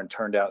of corn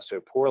turned out so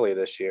poorly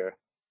this year.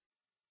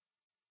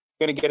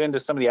 I'm going to get into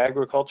some of the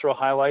agricultural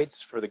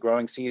highlights for the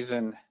growing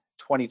season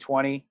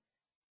 2020.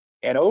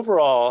 And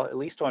overall, at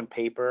least on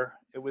paper,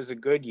 it was a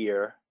good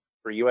year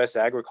for U.S.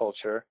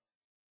 agriculture,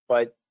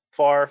 but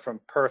far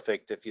from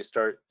perfect if you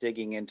start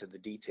digging into the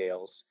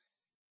details.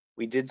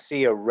 We did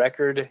see a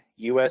record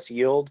U.S.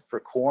 yield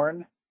for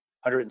corn,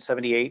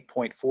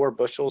 178.4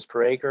 bushels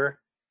per acre,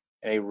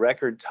 and a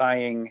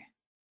record-tying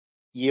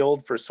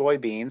yield for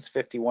soybeans,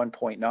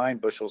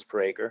 51.9 bushels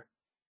per acre.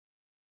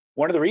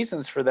 One of the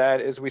reasons for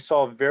that is we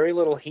saw very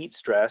little heat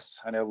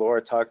stress. I know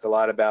Laura talked a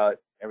lot about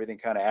everything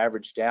kind of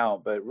averaged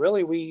out, but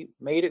really we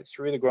made it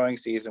through the growing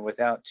season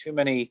without too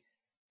many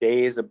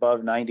days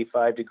above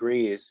 95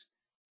 degrees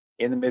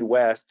in the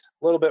Midwest.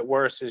 A little bit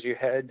worse as you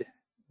head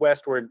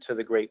westward to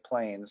the Great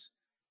Plains.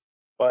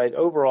 But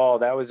overall,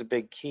 that was a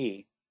big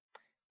key.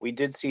 We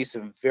did see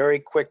some very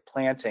quick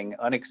planting,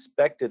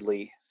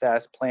 unexpectedly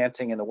fast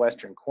planting in the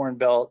Western Corn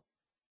Belt,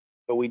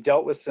 but we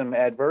dealt with some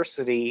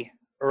adversity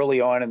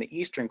early on in the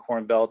Eastern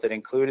Corn Belt that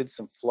included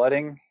some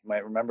flooding. You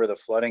might remember the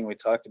flooding we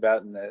talked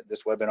about in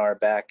this webinar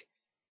back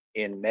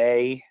in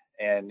May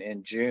and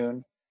in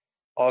June.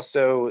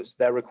 Also,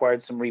 that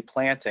required some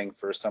replanting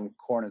for some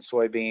corn and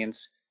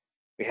soybeans.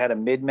 We had a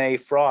mid-May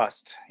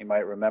frost, you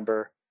might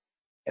remember.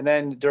 And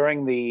then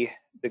during the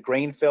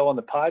grain fill and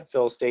the pod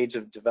fill stage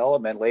of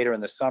development later in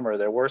the summer,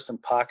 there were some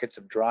pockets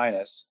of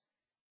dryness.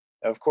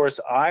 Of course,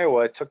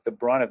 Iowa took the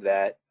brunt of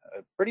that.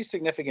 A pretty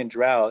significant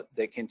drought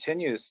that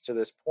continues to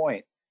this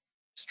point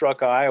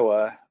struck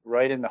Iowa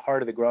right in the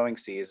heart of the growing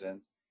season. And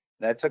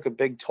that took a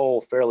big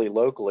toll fairly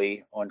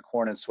locally on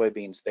corn and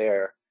soybeans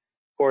there.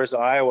 Of course,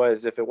 Iowa,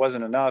 as if it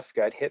wasn't enough,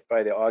 got hit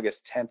by the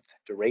August 10th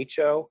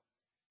derecho.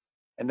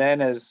 And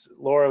then, as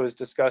Laura was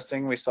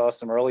discussing, we saw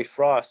some early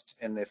frost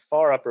in the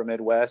far upper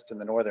Midwest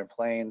and the Northern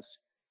Plains,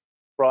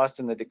 frost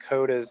in the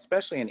Dakotas,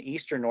 especially in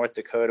eastern North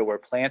Dakota, where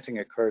planting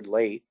occurred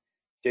late,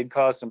 did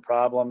cause some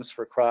problems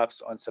for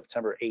crops on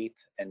September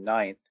 8th and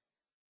 9th.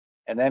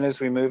 And then as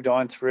we moved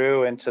on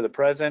through into the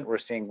present, we're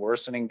seeing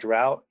worsening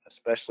drought,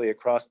 especially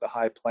across the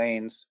high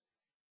plains.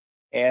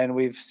 And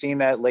we've seen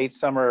that late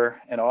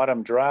summer and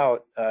autumn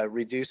drought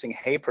reducing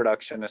hay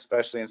production,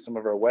 especially in some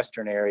of our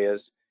western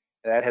areas.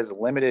 That has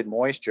limited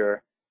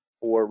moisture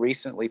for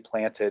recently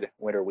planted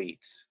winter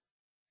wheats.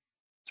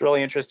 It's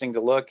really interesting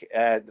to look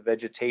at the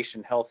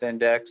Vegetation Health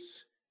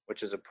Index,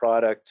 which is a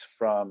product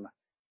from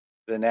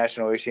the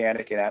National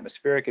Oceanic and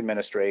Atmospheric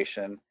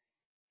Administration.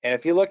 And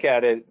if you look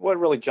at it, what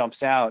really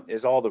jumps out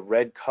is all the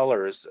red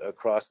colors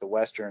across the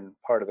western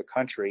part of the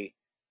country.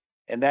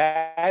 And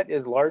that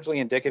is largely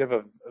indicative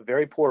of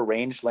very poor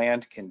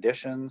rangeland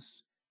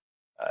conditions.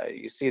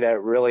 You see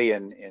that really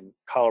in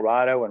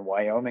Colorado and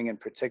Wyoming in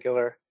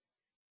particular.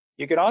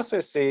 You can also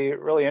see,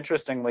 really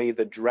interestingly,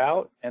 the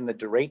drought and the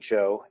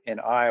derecho in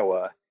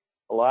Iowa.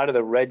 A lot of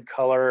the red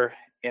color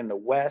in the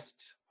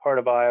west part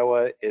of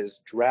Iowa is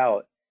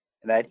drought,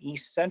 and that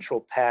east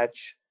central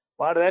patch,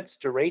 a lot of that's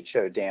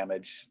derecho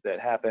damage that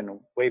happened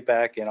way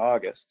back in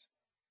August.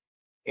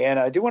 And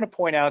I do want to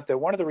point out that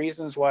one of the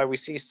reasons why we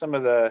see some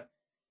of the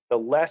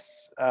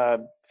less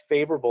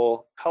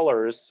favorable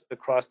colors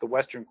across the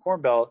Western Corn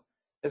Belt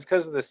is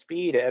because of the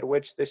speed at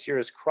which this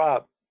year's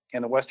crop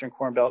in the Western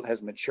Corn Belt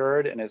has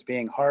matured and is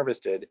being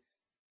harvested.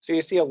 So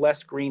you see a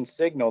less green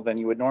signal than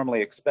you would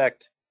normally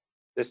expect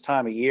this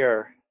time of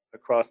year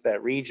across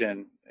that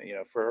region,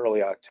 for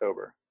early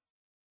October.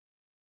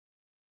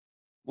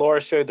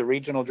 Laura showed the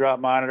regional drought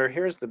monitor.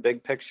 Here's the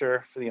big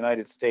picture for the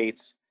United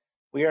States.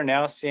 we are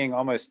now seeing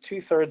almost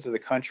 2/3 of the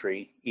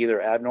country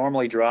either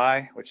abnormally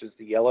dry, which is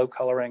the yellow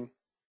coloring,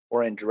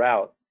 or in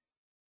drought,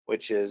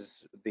 which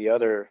is the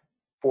other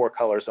 4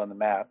 colors on the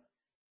map.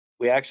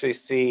 We actually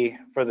see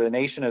for the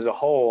nation as a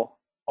whole,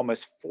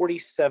 almost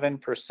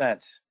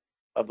 47%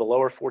 of the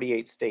lower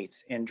 48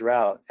 states in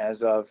drought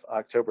as of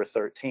October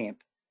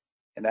 13th.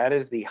 And that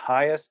is the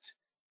highest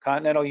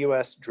continental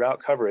US drought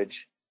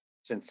coverage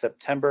since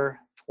September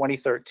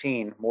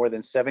 2013, more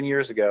than 7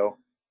 years ago,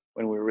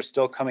 when we were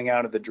still coming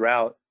out of the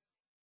drought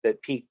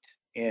that peaked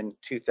in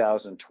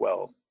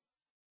 2012.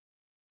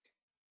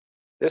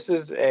 This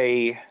is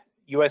a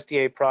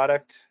USDA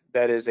product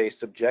that is a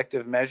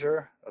subjective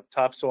measure of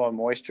topsoil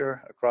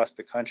moisture across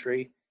the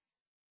country,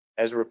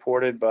 as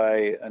reported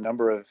by a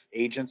number of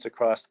agents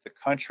across the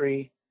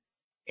country.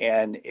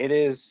 And it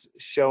is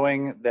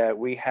showing that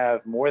we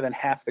have more than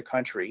half the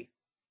country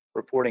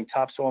reporting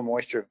topsoil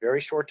moisture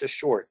very short to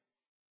short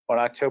on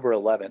October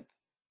 11th.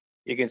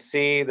 You can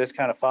see this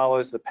kind of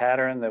follows the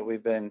pattern that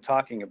we've been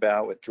talking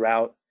about with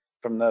drought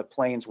from the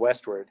plains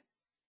westward.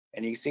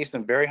 And you see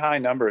some very high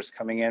numbers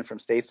coming in from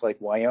states like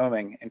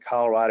Wyoming and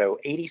Colorado,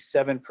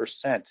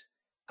 87%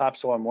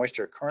 topsoil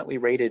moisture currently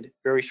rated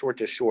very short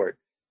to short.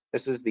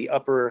 This is the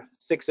upper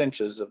 6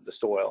 inches of the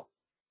soil.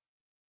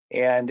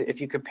 And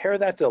if you compare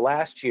that to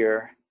last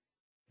year,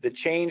 the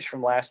change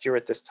from last year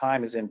at this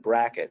time is in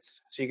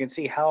brackets. So you can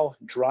see how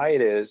dry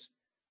it is,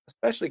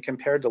 especially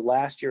compared to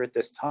last year at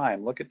this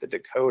time. Look at the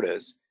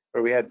Dakotas,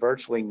 where we had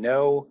virtually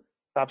no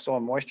topsoil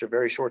moisture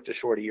very short to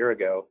short a year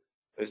ago.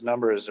 Those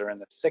numbers are in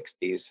the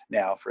 60s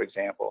now, for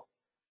example.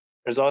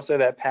 There's also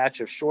that patch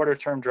of shorter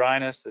term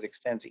dryness that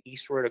extends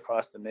eastward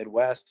across the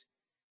Midwest.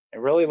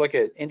 And really look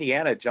at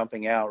Indiana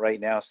jumping out right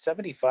now,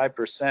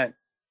 75%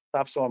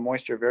 topsoil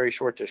moisture very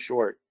short to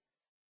short.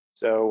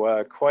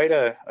 So quite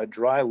a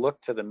dry look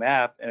to the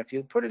map. And if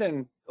you put it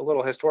in a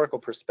little historical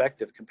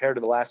perspective compared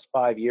to the last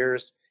 5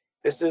 years,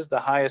 this is the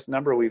highest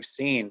number we've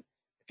seen.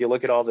 If you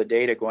look at all the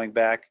data going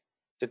back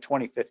to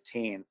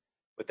 2015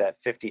 with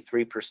that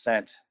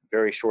 53%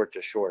 very short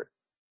to short.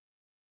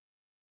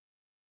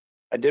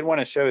 I did want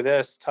to show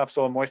this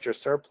topsoil moisture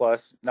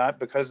surplus, not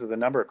because of the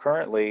number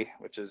currently,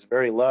 which is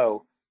very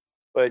low,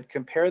 but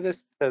compare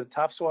this to the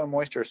topsoil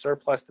moisture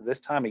surplus to this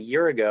time a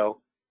year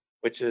ago,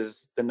 which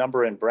is the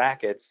number in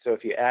brackets. So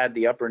if you add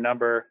the upper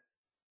number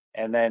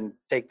and then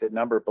take the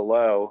number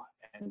below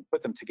and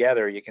put them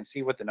together, you can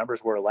see what the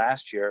numbers were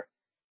last year.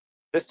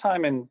 This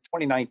time in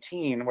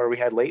 2019, where we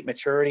had late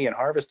maturity and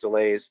harvest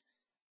delays,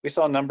 we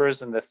saw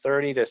numbers in the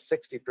 30 to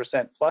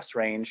 60% plus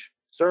range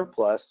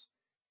surplus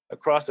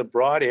across a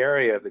broad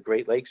area of the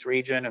Great Lakes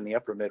region and the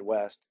upper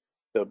Midwest.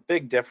 So a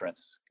big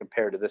difference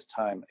compared to this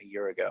time a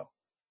year ago.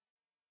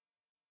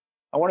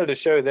 I wanted to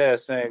show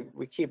this, and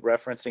we keep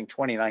referencing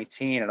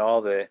 2019 and all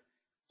the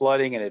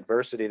flooding and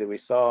adversity that we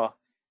saw.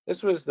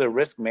 This was the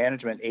Risk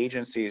Management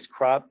Agency's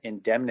crop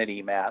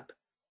indemnity map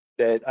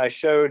that I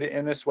showed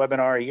in this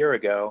webinar a year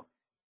ago.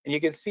 And you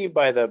can see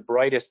by the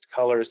brightest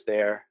colors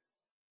there,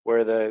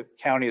 where the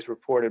counties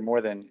reported more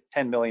than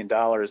 $10 million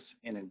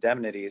in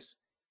indemnities.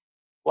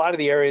 A lot of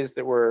the areas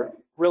that were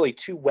really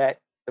too wet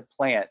to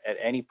plant at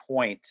any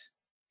point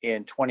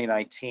in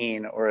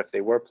 2019, or if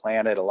they were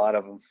planted, a lot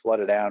of them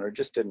flooded out or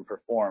just didn't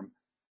perform.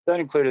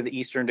 That included the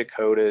eastern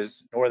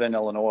Dakotas, northern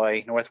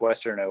Illinois,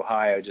 northwestern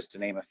Ohio, just to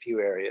name a few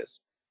areas.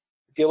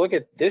 If you look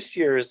at this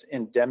year's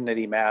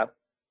indemnity map,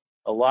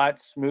 a lot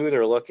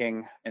smoother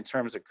looking in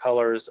terms of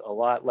colors, a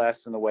lot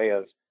less in the way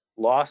of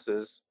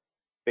losses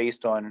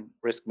based on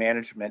Risk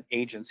Management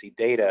Agency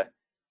data.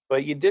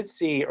 But you did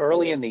see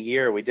early in the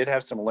year, we did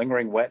have some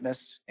lingering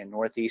wetness in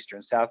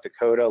northeastern South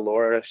Dakota.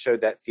 Laura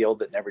showed that field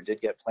that never did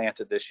get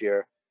planted this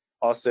year,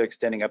 also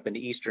extending up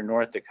into eastern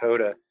North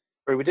Dakota,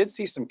 where we did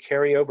see some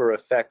carryover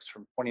effects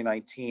from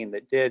 2019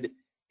 that did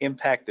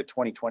impact the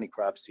 2020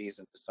 crop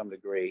season to some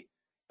degree.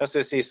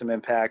 Also see some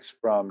impacts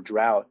from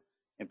drought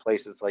in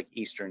places like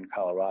eastern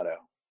Colorado.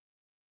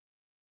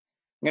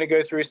 I'm going to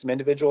go through some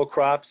individual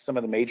crops, some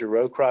of the major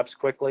row crops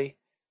quickly.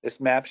 This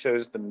map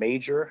shows the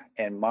major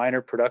and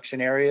minor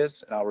production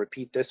areas, and I'll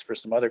repeat this for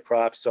some other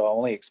crops, so I'll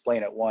only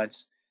explain it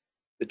once.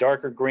 The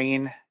darker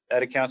green,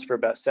 that accounts for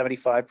about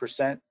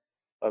 75%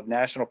 of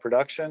national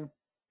production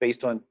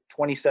based on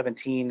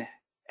 2017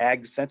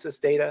 ag census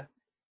data.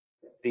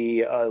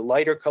 The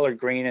lighter colored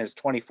green is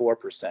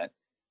 24%.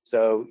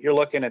 So you're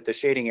looking at the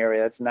shading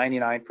area, that's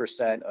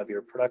 99% of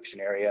your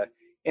production area.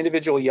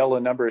 Individual yellow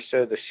numbers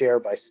show the share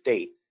by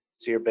state.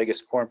 So your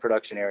biggest corn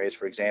production areas,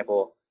 for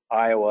example,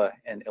 Iowa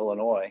and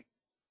Illinois.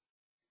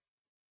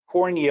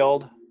 Corn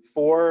yield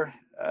for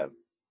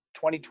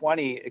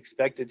 2020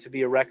 expected to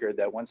be a record,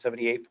 that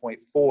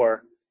 178.4.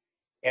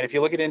 And if you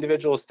look at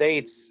individual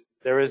states,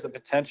 there is the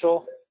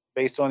potential,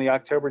 based on the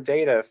October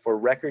data, for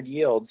record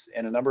yields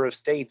in a number of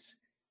states.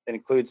 That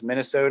includes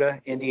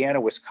Minnesota, Indiana,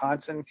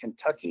 Wisconsin,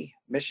 Kentucky,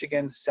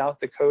 Michigan, South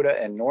Dakota,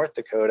 and North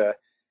Dakota,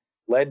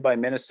 led by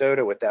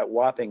Minnesota with that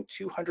whopping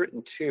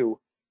 202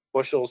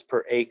 bushels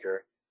per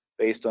acre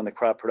based on the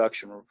crop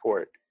production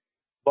report.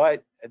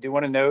 But I do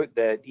want to note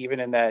that even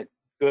in that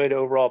good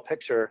overall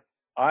picture,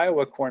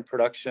 Iowa corn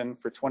production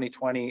for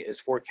 2020 is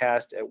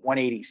forecast at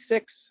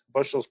 186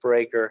 bushels per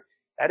acre.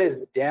 That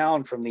is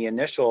down from the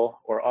initial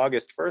or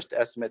August 1st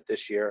estimate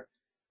this year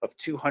of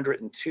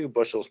 202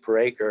 bushels per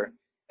acre,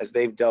 as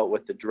they've dealt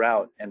with the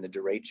drought and the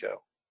derecho.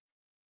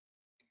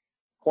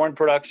 Corn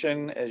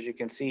production, as you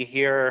can see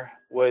here,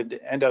 would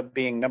end up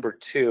being number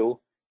 2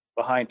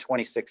 behind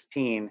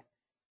 2016.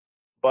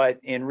 But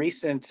in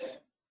recent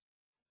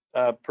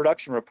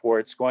production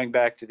reports, going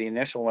back to the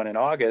initial one in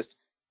August,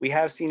 we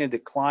have seen a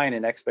decline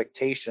in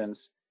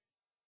expectations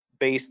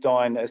based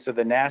on, so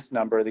the NASS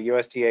number, the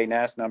USDA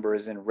NASS number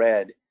is in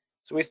red.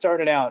 So we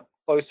started out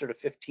closer to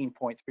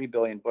 15.3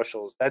 billion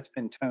bushels. That's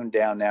been toned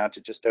down now to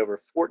just over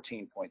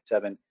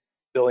 14.7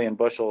 billion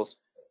bushels.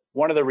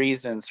 One of the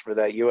reasons for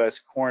that US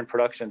corn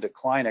production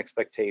decline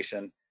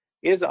expectation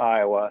is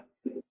Iowa.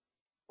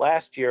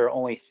 Last year,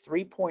 only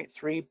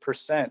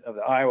 3.3% of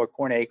the Iowa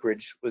corn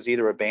acreage was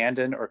either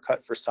abandoned or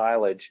cut for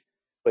silage.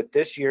 But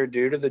this year,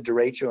 due to the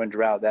derecho and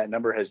drought, that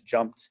number has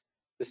jumped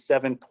to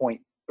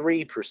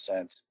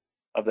 7.3%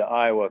 of the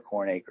Iowa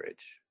corn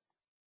acreage.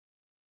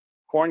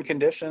 Corn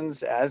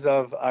conditions as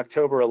of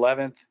October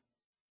 11th,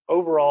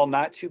 overall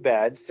not too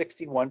bad,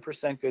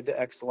 61% good to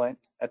excellent.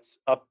 That's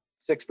up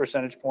 6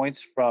 percentage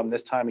points from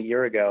this time a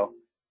year ago.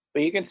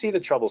 But you can see the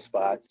trouble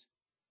spots.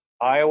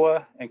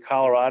 Iowa and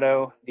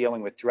Colorado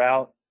dealing with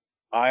drought,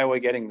 Iowa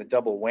getting the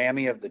double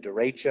whammy of the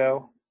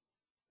derecho,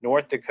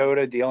 North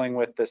Dakota dealing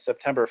with the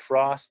September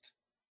frost,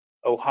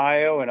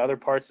 Ohio and other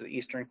parts of the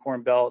Eastern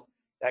Corn Belt,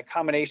 that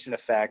combination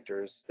of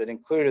factors that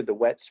included the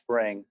wet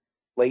spring,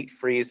 late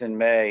freeze in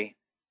May,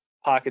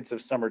 pockets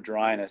of summer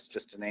dryness,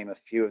 just to name a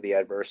few of the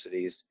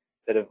adversities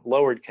that have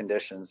lowered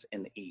conditions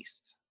in the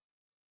east.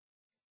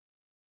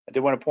 I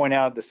did want to point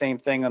out the same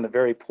thing on the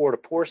very poor to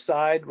poor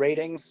side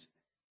ratings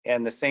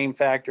and the same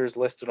factors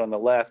listed on the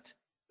left,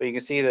 but you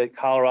can see that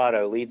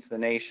Colorado leads the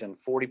nation,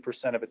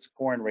 40% of its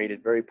corn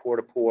rated very poor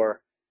to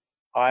poor.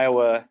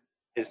 Iowa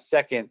is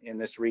second in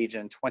this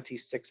region,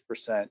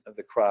 26% of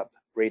the crop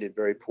rated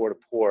very poor to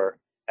poor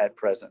at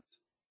present.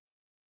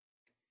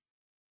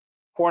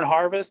 Corn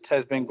harvest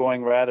has been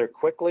going rather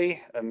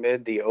quickly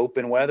amid the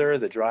open weather,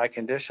 the dry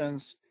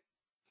conditions.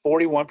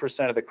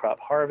 41% of the crop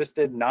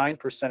harvested, 9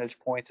 percentage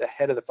points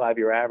ahead of the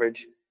 5-year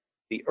average.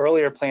 The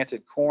earlier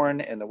planted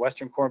corn in the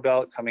Western Corn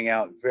Belt coming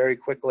out very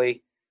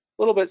quickly,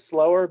 a little bit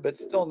slower, but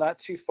still not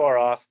too far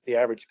off the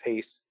average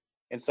pace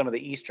in some of the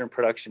eastern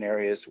production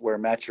areas where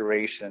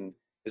maturation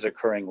is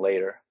occurring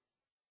later.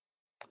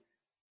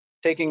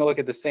 Taking a look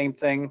at the same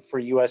thing for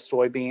US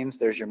soybeans,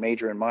 there's your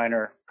major and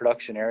minor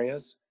production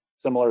areas,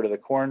 similar to the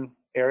corn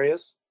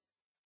areas.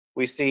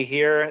 We see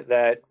here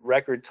that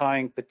record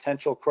tying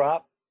potential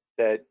crop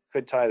that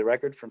could tie the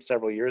record from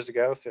several years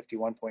ago,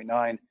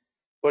 51.9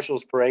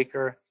 bushels per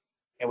acre.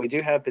 And we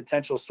do have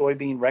potential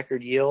soybean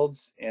record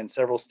yields in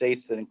several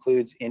states that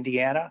includes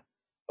Indiana,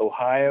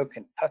 Ohio,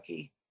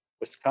 Kentucky,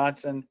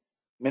 Wisconsin,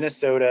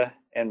 Minnesota,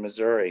 and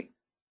Missouri.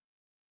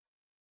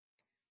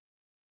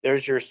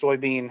 There's your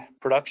soybean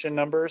production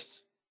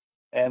numbers.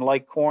 And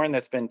like corn,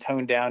 that's been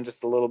toned down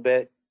just a little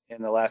bit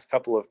in the last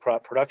couple of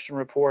crop production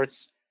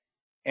reports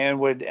and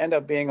would end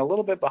up being a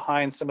little bit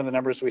behind some of the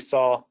numbers we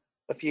saw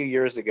a few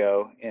years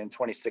ago in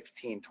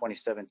 2016,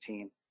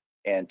 2017,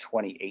 and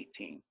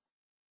 2018.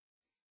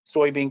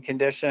 Soybean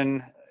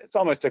condition, it's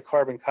almost a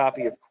carbon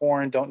copy of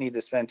corn. Don't need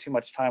to spend too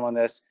much time on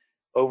this.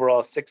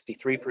 Overall,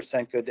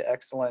 63% good to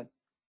excellent,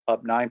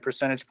 up 9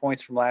 percentage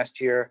points from last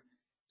year.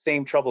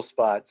 Same trouble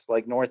spots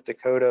like North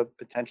Dakota,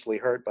 potentially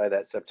hurt by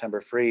that September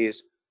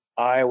freeze.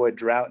 Iowa,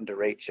 drought and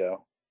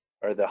derecho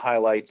are the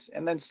highlights,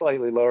 and then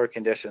slightly lower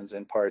conditions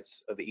in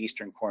parts of the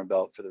Eastern Corn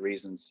Belt for the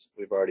reasons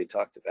we've already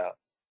talked about.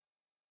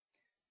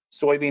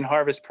 Soybean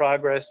harvest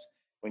progress.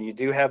 When you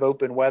do have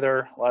open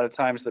weather, a lot of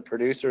times the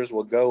producers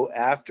will go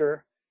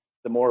after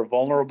the more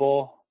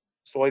vulnerable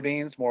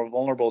soybeans, more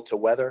vulnerable to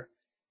weather.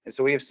 And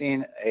so we have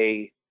seen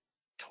a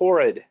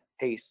torrid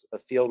pace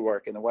of field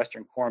work in the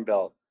Western Corn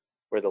Belt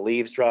where the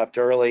leaves dropped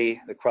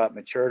early, the crop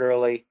matured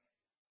early.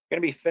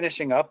 Going to be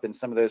finishing up in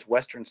some of those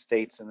western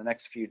states in the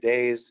next few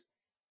days.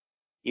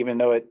 Even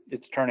though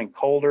it's turning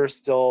colder,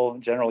 still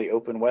generally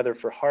open weather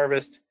for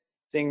harvest.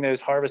 Seeing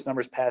those harvest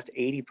numbers past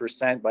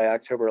 80% by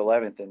October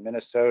 11th in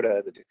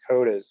Minnesota, the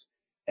Dakotas,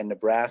 and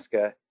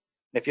Nebraska. And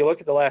if you look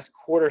at the last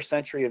quarter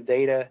century of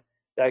data,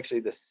 it's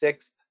actually the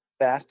 6th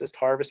fastest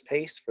harvest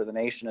pace for the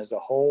nation as a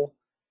whole.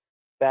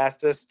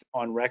 Fastest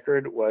on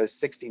record was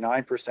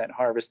 69%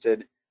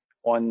 harvested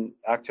on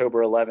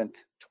October 11th,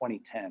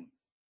 2010.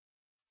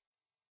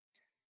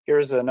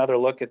 Here's another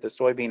look at the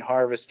soybean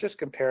harvest, just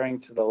comparing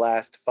to the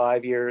last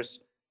 5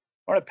 years.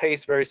 We're on a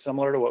pace very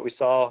similar to what we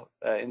saw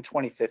in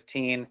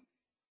 2015.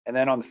 And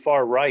then on the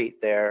far right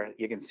there,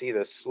 you can see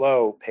the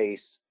slow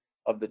pace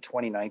of the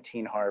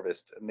 2019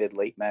 harvest amid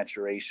late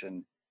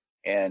maturation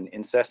and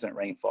incessant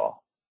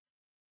rainfall.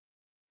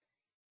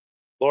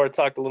 Laura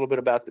talked a little bit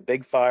about the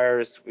big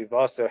fires. We've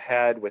also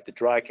had, with the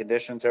dry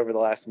conditions over the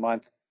last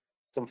month,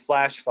 some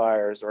flash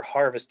fires or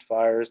harvest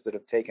fires that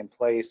have taken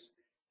place.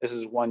 This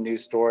is one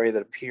news story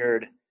that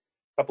appeared,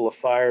 a couple of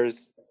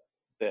fires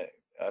that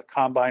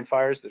combine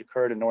fires that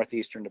occurred in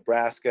northeastern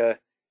Nebraska,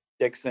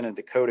 Dixon and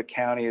Dakota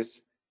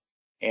counties.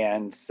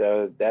 And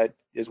so that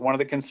is one of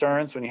the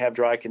concerns when you have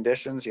dry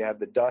conditions. You have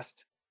the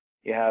dust,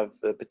 you have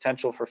the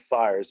potential for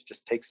fires. It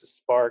just takes a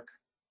spark.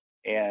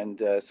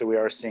 And so we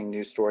are seeing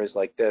news stories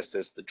like this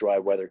as the dry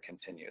weather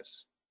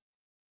continues.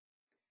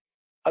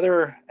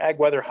 Other ag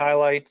weather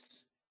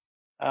highlights.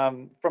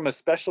 From a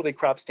specialty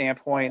crop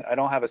standpoint, I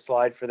don't have a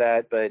slide for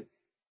that, but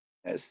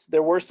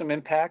there were some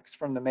impacts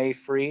from the May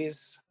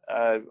freeze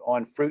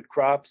on fruit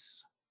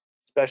crops,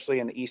 especially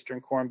in the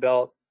eastern Corn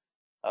Belt.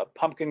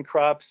 Pumpkin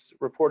crops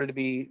reported to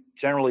be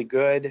generally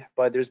good,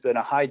 but there's been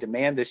a high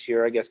demand this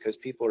year, I guess, because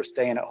people are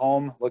staying at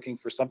home looking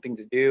for something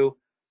to do,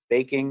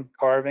 baking,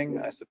 carving,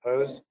 I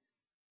suppose.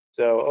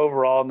 So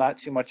overall, not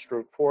too much to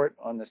report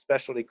on the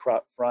specialty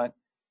crop front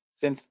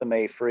since the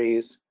May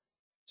freeze.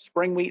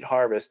 Spring wheat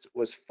harvest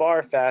was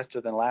far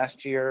faster than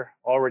last year,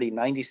 already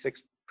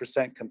 96%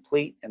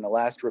 complete in the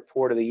last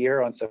report of the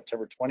year on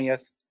September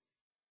 20th.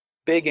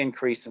 Big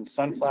increase in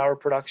sunflower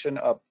production,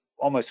 up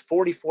almost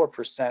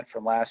 44%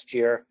 from last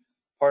year,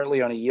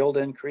 partly on a yield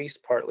increase,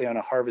 partly on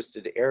a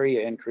harvested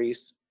area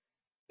increase.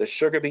 The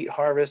sugar beet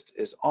harvest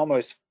is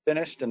almost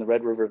finished in the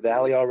Red River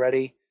Valley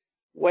already,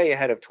 way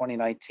ahead of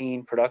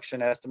 2019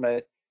 production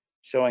estimate,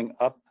 showing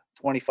up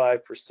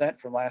 25%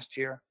 from last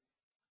year.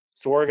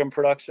 Sorghum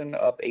production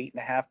up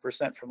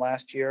 8.5% from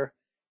last year,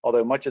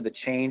 although much of the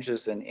change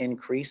is an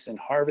increase in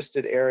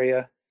harvested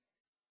area.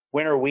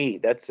 Winter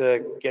wheat, that's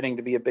getting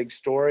to be a big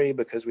story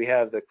because we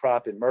have the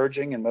crop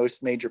emerging in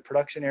most major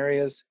production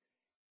areas,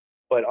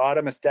 but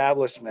autumn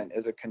establishment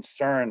is a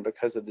concern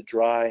because of the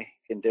dry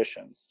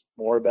conditions.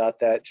 More about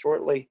that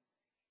shortly.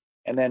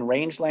 And then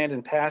rangeland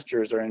and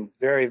pastures are in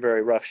very,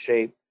 very rough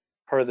shape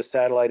per the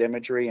satellite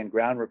imagery and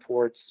ground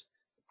reports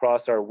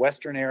across our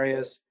western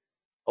areas,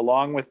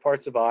 along with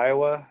parts of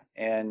Iowa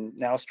and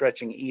now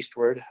stretching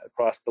eastward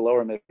across the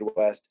lower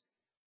Midwest.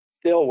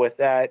 Still with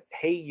that,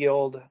 hay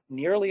yield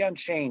nearly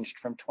unchanged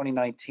from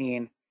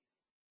 2019,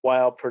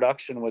 while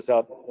production was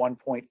up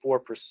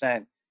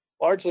 1.4%,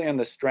 largely on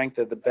the strength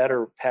of the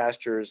better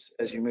pastures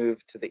as you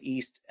move to the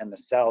east and the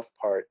south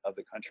part of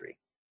the country.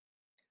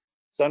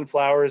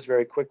 Sunflowers,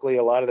 very quickly,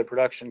 a lot of the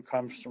production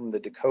comes from the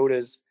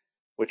Dakotas,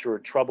 which were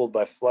troubled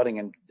by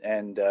flooding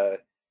and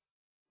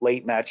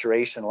late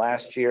maturation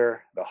last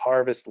year. The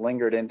harvest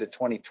lingered into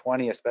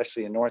 2020,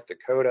 especially in North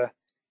Dakota.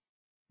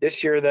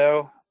 This year,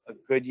 though, a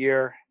good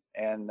year,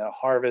 and the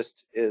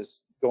harvest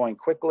is going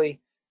quickly,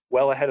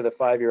 well ahead of the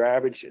 5-year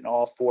average in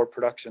all 4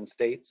 production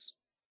states.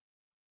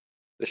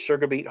 The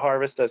sugar beet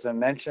harvest, as I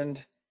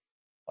mentioned,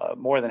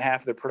 more than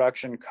half of the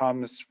production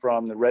comes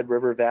from the Red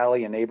River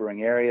Valley and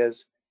neighboring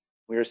areas.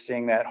 We are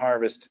seeing that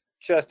harvest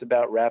just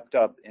about wrapped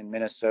up in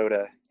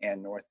Minnesota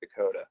and North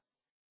Dakota.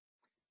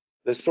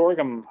 The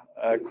sorghum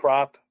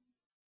crop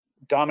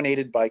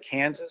dominated by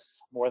Kansas,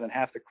 more than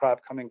half the crop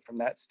coming from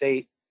that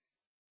state.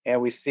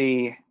 And we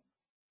see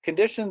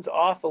conditions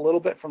off a little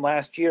bit from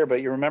last year,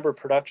 but you remember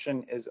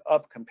production is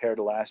up compared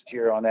to last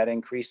year on that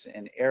increase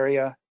in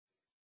area.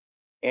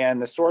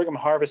 And the sorghum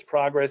harvest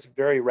progress,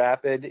 very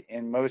rapid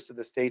in most of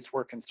the states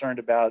we're concerned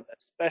about,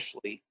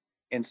 especially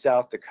in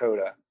South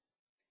Dakota.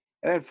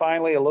 And then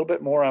finally, a little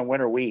bit more on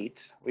winter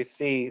wheat. We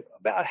see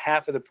about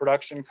half of the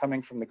production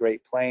coming from the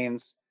Great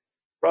Plains,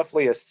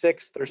 roughly a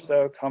sixth or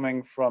so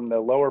coming from the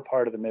lower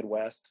part of the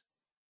Midwest.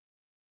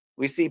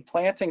 We see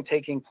planting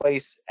taking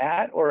place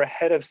at or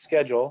ahead of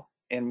schedule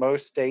in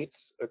most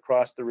states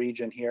across the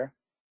region here.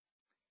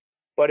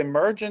 But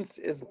emergence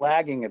is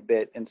lagging a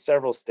bit in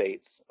several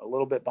states, a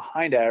little bit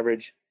behind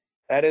average.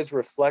 That is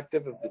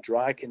reflective of the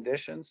dry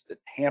conditions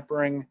that's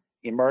hampering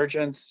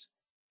emergence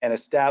and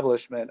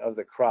establishment of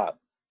the crop.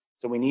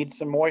 So we need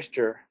some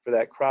moisture for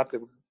that crop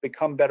to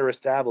become better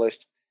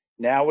established.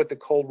 Now with the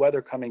cold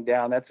weather coming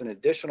down, that's an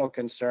additional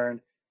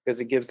concern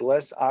because it gives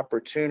less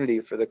opportunity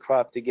for the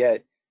crop to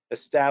get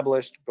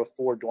established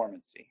before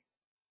dormancy.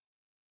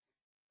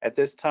 At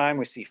this time,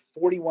 we see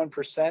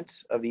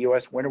 41% of the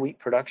US winter wheat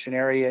production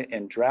area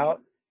in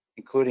drought,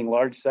 including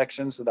large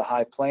sections of the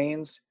high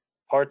plains,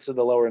 parts of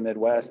the lower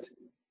Midwest.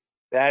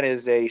 That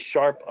is a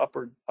sharp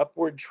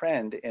upward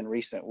trend in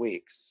recent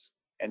weeks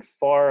and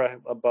far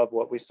above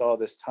what we saw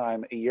this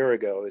time a year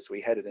ago as we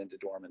headed into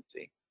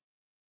dormancy.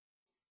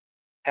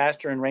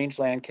 Pasture and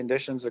rangeland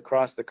conditions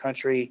across the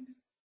country,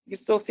 you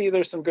can still see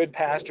there's some good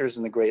pastures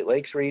in the Great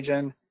Lakes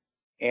region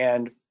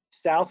and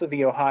south of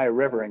the Ohio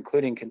River,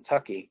 including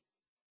Kentucky,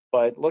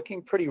 but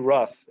looking pretty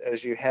rough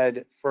as you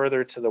head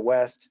further to the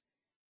west.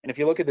 And if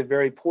you look at the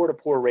very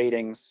poor-to-poor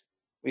ratings,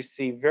 we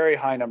see very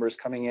high numbers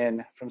coming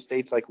in from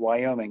states like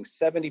Wyoming,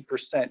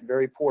 70%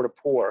 very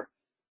poor-to-poor,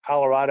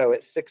 Colorado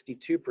at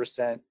 62%,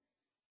 and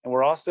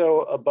we're also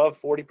above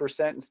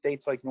 40% in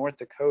states like North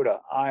Dakota,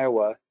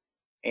 Iowa,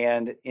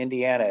 and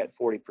Indiana at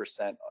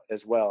 40%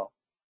 as well.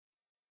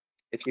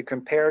 If you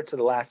compare to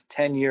the last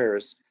 10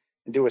 years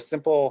and do a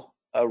simple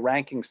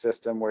ranking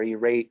system where you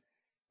rate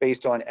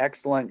based on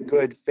excellent,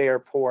 good, fair,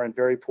 poor, and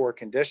very poor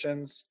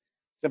conditions,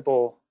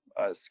 simple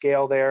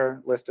scale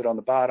there listed on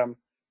the bottom,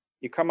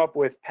 you come up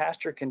with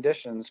pasture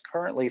conditions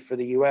currently for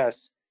the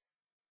US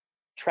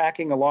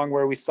tracking along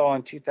where we saw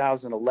in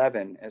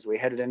 2011 as we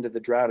headed into the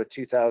drought of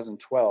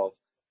 2012.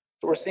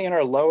 So we're seeing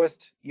our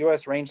lowest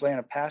US rangeland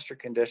and pasture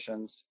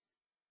conditions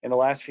in the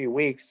last few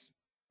weeks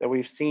that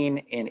we've seen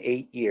in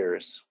 8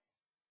 years.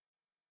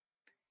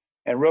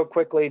 And real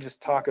quickly, just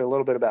talk a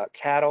little bit about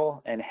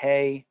cattle and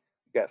hay.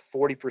 We've got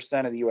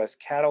 40% of the US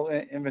cattle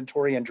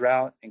inventory in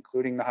drought,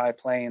 including the high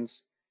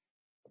plains.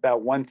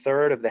 About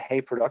 1/3 of the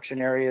hay production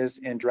areas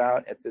in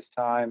drought at this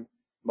time,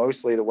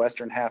 mostly the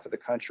western half of the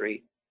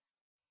country.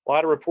 A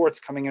lot of reports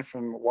coming in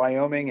from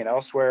Wyoming and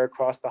elsewhere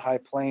across the high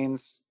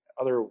plains,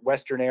 other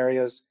western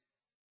areas,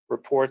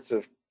 reports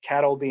of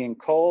cattle being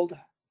culled,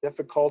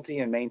 difficulty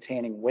in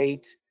maintaining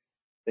weight,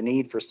 the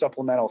need for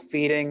supplemental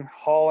feeding,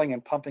 hauling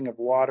and pumping of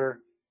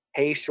water,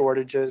 hay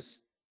shortages.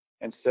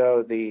 And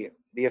so the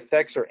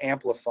effects are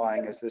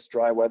amplifying as this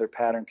dry weather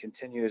pattern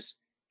continues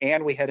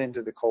and we head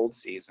into the cold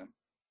season.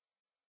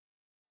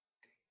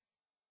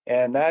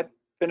 And that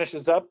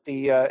finishes up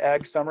the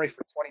ag summary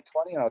for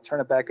 2020, and I'll turn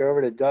it back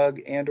over to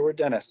Doug and or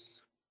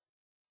Dennis.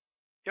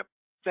 Yep,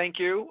 thank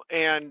you.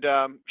 And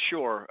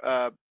sure,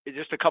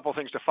 just a couple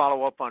things to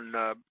follow up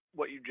on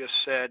what you just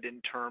said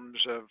in terms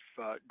of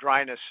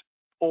dryness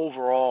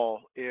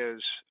overall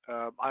is,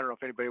 I don't know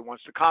if anybody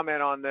wants to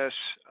comment on this.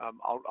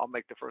 I'll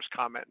make the first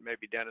comment, and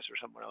maybe Dennis or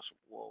someone else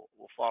will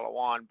follow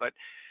on. But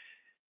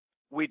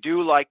we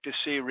do like to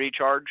see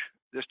recharge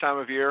this time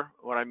of year.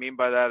 What I mean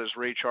by that is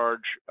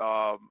recharge,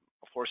 of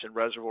course, in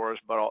reservoirs,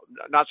 but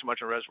not so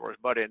much in reservoirs,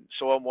 but in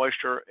soil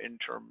moisture in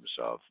terms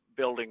of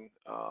building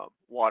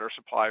water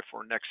supply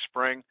for next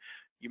spring.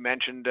 You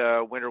mentioned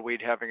winter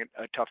wheat having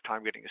a tough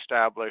time getting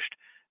established.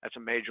 That's a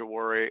major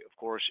worry, of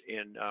course,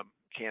 in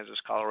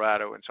Kansas,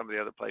 Colorado, and some of the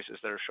other places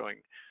that are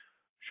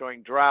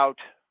showing drought.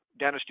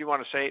 Dennis, do you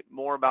want to say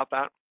more about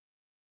that?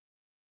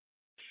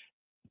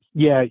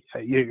 Yeah,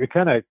 you're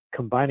kind of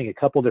combining a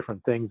couple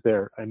different things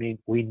there. I mean,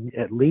 we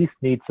at least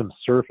need some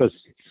surface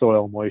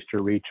soil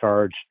moisture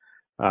recharge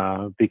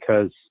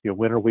because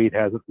winter wheat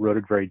hasn't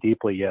rooted very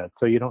deeply yet.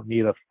 So you don't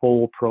need a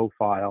full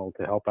profile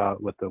to help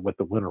out with the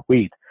winter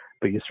wheat,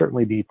 but you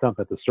certainly need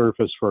something at the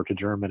surface for it to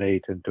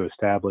germinate and to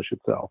establish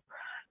itself.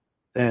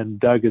 And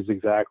Doug is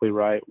exactly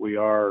right. We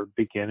are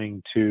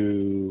beginning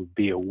to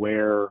be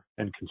aware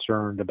and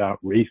concerned about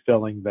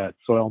refilling that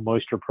soil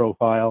moisture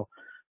profile.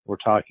 We're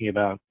talking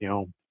about,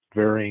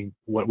 varying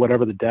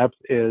whatever the depth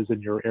is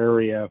in your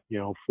area,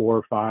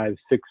 4, 5,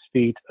 6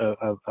 feet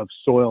of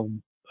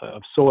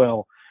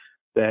soil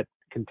that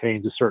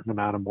contains a certain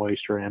amount of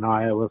moisture. In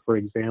Iowa, for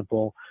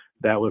example,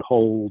 that would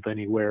hold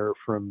anywhere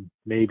from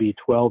maybe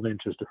 12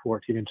 inches to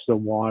 14 inches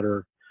of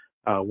water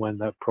when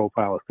that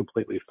profile is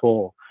completely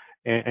full.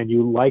 And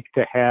you like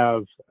to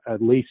have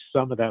at least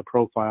some of that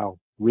profile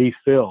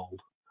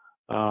refilled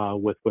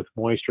with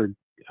moisture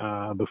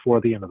before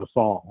the end of the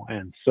fall.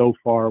 And so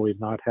far, we've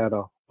not had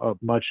a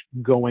much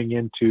going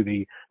into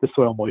the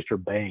soil moisture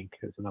bank,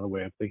 is another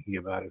way of thinking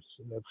about it.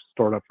 It's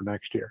stored up for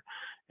next year.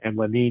 And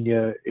La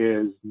Nina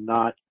is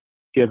not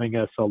giving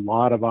us a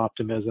lot of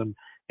optimism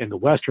in the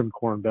Western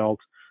Corn Belt.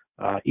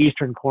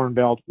 Eastern Corn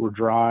Belt, we're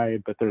dry,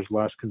 but there's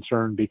less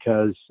concern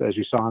because, as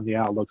you saw in the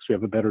outlooks, we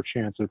have a better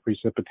chance of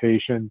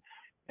precipitation.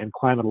 And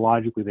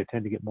climatologically, they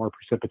tend to get more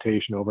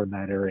precipitation over in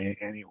that area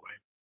anyway.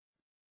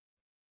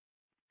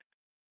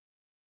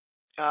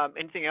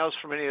 Anything else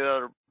from any of the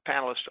other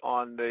panelists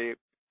on the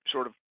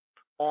sort of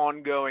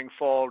ongoing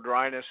fall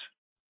dryness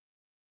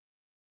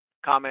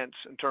comments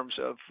in terms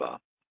of,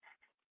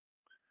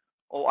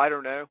 I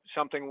don't know,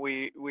 something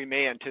we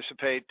may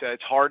anticipate?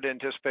 It's hard to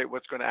anticipate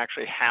what's going to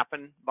actually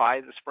happen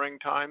by the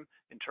springtime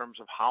in terms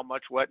of how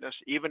much wetness,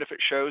 even if it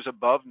shows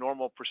above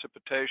normal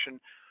precipitation.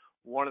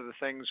 One of the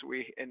things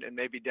and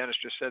maybe Dennis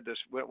just said this,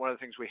 one of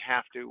the things we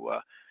have to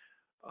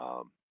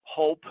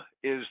hope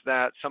is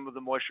that some of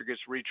the moisture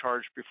gets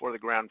recharged before the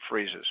ground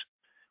freezes.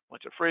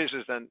 Once it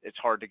freezes, then it's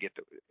harder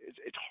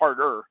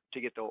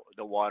to get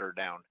the water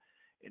down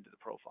into the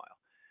profile.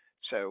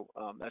 So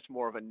that's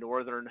more of a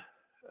northern,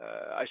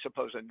 I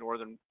suppose, a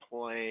northern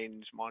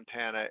plains,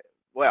 Montana,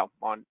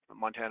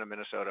 Montana,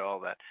 Minnesota, all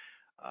that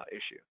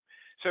issue.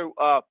 So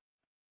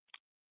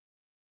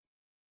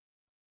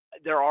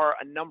there are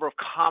a number of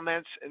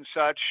comments and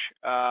such.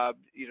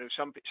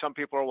 Some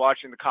people are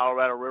watching the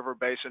Colorado River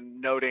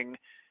Basin, noting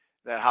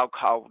that how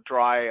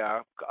dry,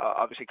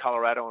 obviously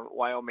Colorado and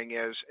Wyoming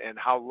is, and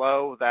how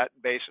low that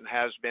basin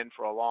has been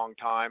for a long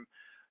time.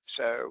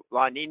 So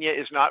La Nina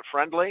is not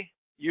friendly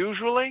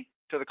usually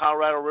to the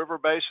Colorado River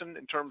Basin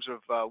in terms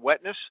of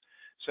wetness.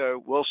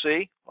 So we'll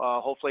see.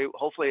 Hopefully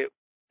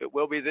it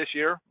will be this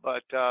year,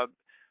 but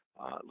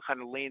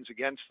kind of leans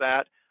against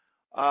that.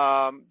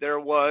 There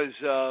was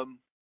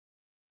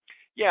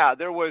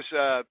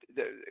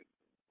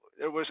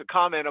a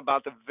comment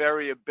about the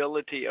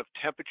variability of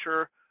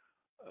temperature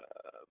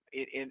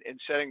in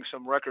setting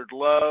some record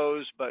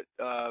lows, but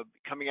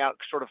coming out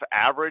sort of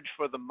average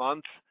for the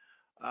month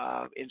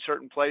in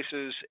certain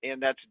places,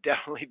 and that's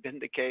definitely been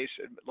the case.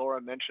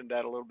 Laura mentioned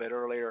that a little bit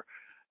earlier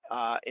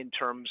in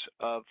terms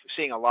of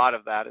seeing a lot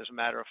of that, as a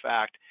matter of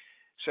fact.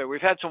 So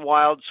we've had some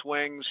wild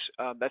swings.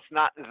 That's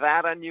not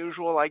that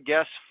unusual, I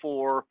guess,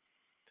 for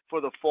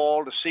the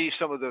fall to see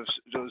some of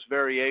those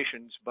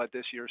variations, but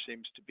this year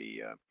seems to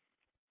be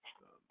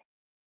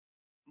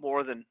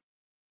more than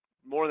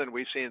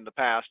we've seen in the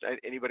past.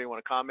 Anybody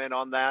want to comment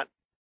on that?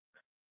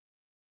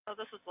 Oh,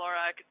 this is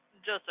Laura.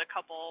 Just a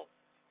couple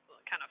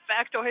kind of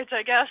factoids,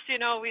 I guess.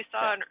 We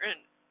saw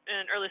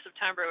in early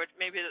September, which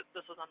maybe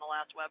this was on the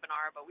last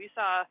webinar, but we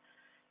saw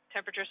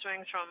temperature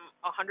swings from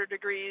 100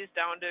 degrees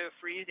down to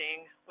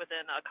freezing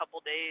within a couple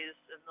days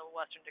in the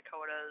western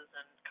Dakotas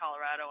and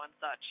Colorado and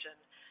such.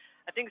 And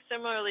I think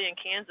similarly in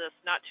Kansas,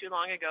 not too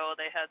long ago,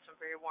 they had some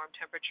very warm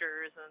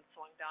temperatures and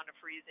swung down to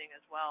freezing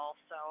as well.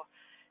 So,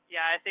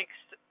 yeah, I think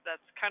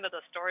that's kind of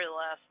the story the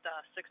last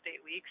 6 to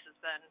 8 weeks has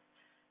been,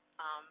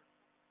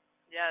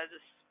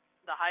 just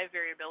the high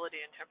variability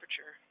in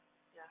temperature.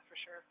 Yeah, for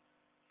sure.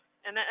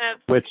 And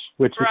it's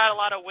which brought a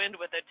lot of wind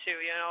with it too.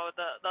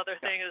 The other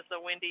thing is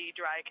the windy,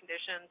 dry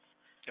conditions.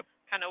 Yep.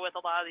 Kind of with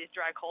a lot of these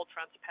dry cold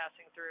fronts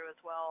passing through as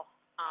well,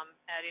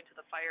 adding to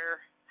the fire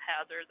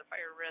hazard, the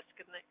fire risk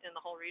in the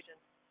whole region.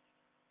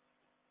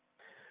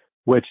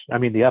 Which, I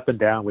mean, the up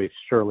and down we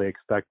surely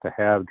expect to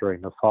have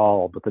during the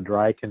fall, but the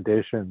dry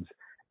conditions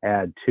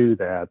add to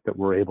that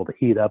we're able to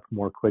heat up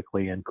more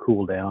quickly and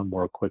cool down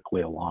more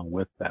quickly along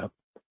with that.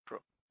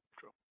 True.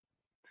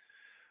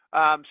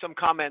 Some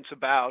comments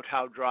about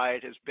how dry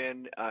it has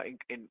been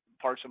in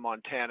parts of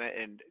Montana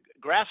and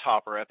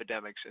grasshopper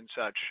epidemics and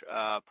such.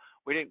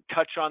 We didn't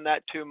touch on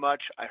that too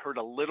much. I heard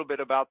a little bit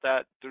about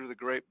that through the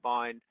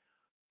grapevine.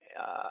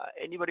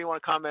 Anybody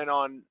want to comment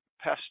on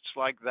pests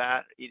like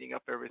that eating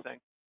up everything?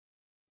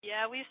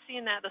 Yeah, we've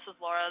seen that. This is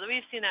Laura.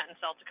 We've seen that in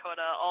South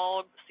Dakota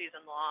all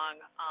season long.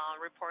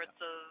 Reports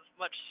of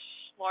much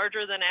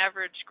larger than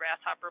average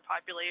grasshopper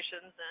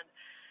populations, and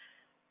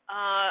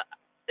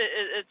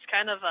it's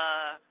kind of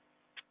a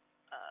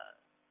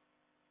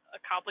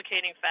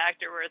complicating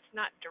factor where it's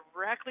not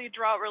directly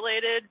drought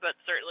related, but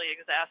certainly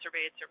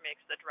exacerbates or makes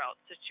the drought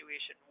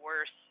situation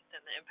worse and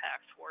the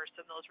impacts worse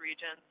in those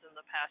regions in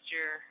the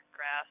pasture,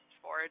 grass,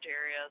 forage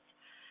areas.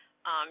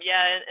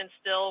 And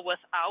still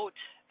without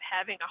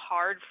having a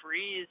hard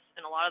freeze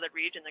in a lot of the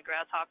region, the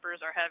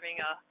grasshoppers are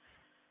having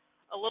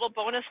a little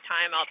bonus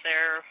time out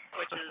there,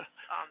 which is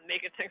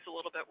making things a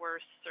little bit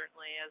worse,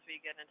 certainly, as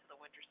we get into the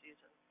winter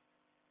season.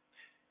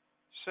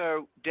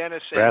 So,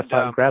 Dennis,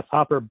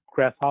 grasshopper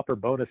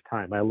bonus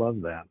time. I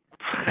love that.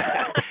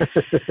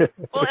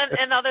 Well, and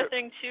another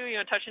thing too,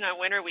 touching on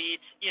winter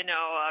wheat,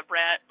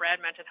 Brad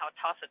mentioned how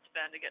tough it's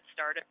been to get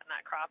started in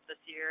that crop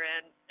this year,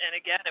 and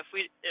again, if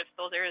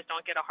those areas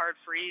don't get a hard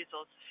freeze,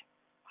 those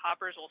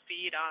hoppers will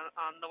feed on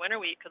the winter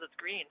wheat because it's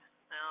green.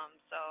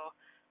 So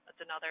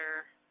that's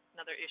another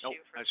issue.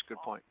 That's a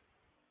good point.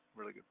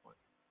 Really good point.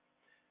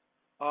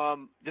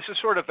 This is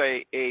sort of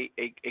a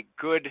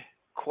good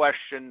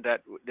question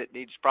that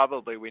needs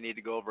we need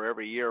to go over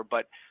every year,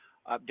 but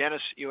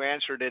Dennis, you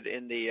answered it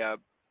in the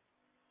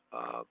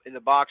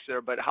box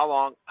there. But how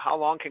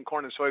long can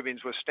corn and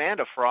soybeans withstand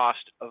a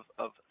frost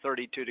of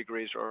 32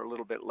 degrees or a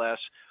little bit less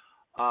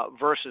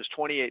versus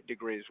 28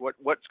 degrees?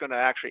 What's going to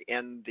actually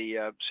end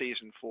the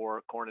season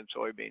for corn and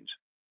soybeans?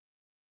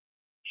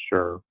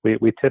 Sure.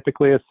 We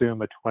typically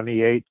assume a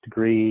 28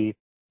 degree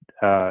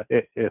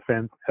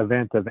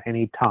event of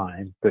any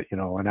time, but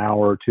an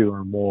hour or two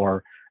or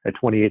more at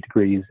 28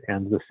 degrees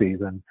ends the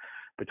season.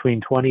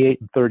 Between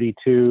 28 and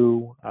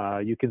 32,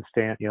 you can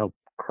stand,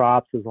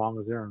 crops, as long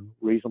as they're in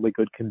reasonably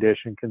good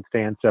condition, can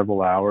stand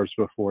several hours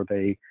before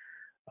they're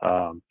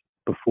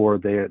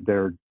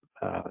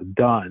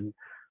done.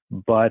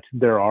 But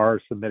there are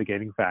some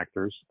mitigating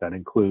factors. That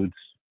includes,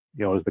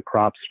 is the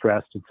crop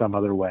stressed in some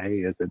other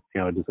way? Is it,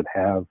 does it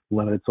have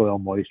limited soil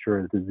moisture,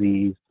 a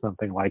disease,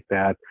 something like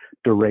that?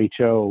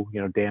 Derecho,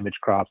 damaged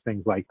crops,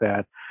 things like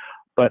that.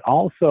 But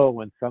also,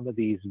 in some of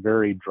these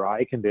very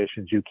dry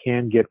conditions, you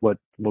can get what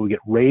we get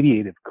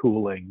radiative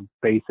cooling,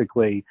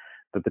 basically,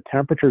 that the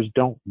temperatures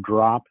don't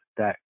drop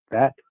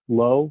that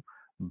low,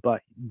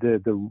 but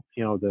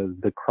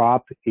the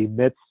crop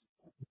emits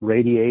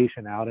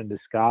radiation out into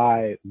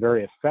sky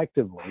very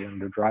effectively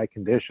under dry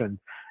conditions,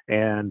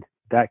 and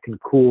that can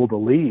cool the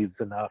leaves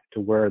enough to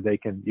where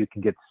you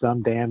can get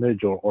some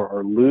damage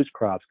or lose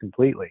crops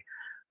completely.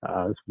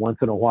 Once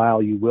in a while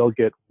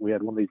we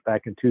had one of these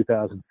back in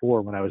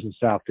 2004 when I was in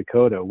South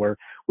Dakota, where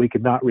we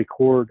could not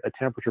record a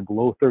temperature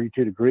below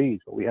 32 degrees,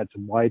 but we had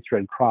some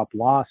widespread crop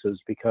losses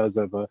because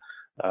of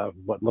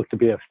what looked to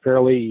be a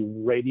fairly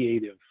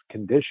radiative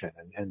condition,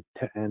 and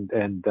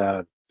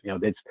the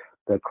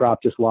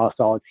crop just lost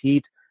all its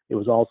heat. It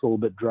was also a little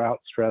bit drought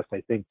stressed,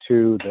 I think,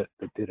 too, that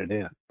did it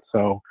in.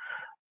 So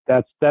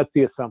that's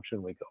the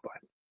assumption we go by.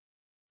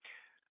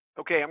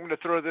 Okay, I'm going to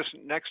throw this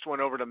next one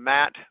over to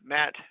Matt.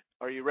 Matt,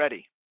 are you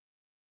ready?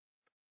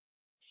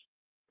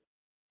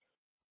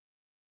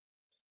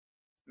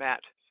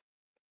 Matt,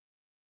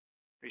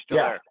 are you still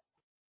there?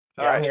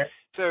 Yeah, I'm here.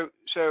 So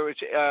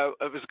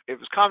it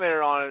was commented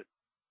on,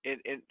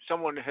 and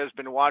someone has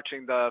been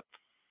watching the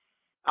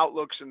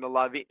outlooks in the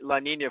La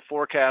Nina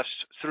forecast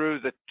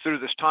through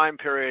this time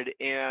period,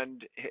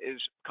 and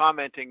is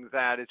commenting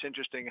that it's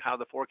interesting how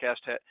the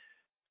forecast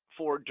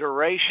for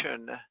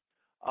duration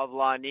of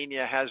La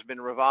Nina has been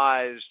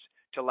revised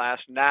to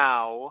last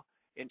now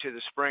into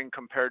the spring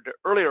compared to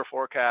earlier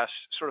forecasts,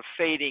 sort of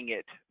fading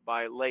it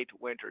by late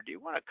winter. Do you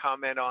want to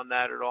comment on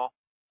that at all,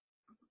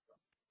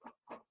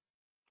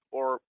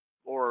 or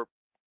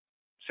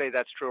say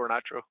that's true or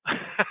not true?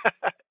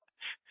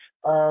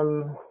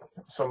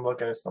 So I'm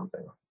looking at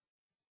something.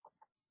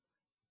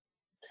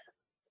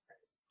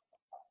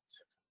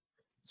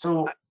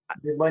 So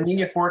the La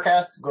Nina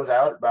forecast goes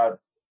out about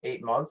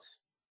 8 months.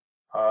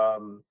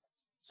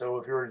 So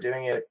if you were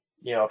doing it,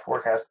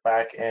 forecast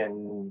back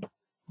in,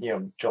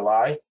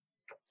 July,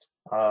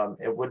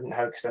 it wouldn't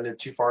have extended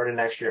too far to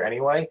next year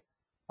anyway.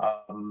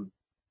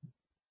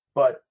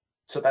 But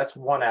so that's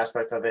one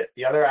aspect of it.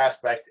 The other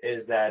aspect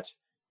is that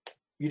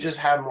you just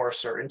have more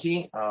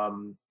certainty.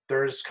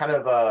 There's kind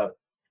of a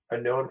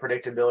known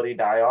predictability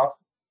die-off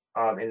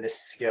in the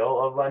scale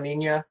of La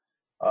Nina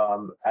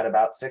at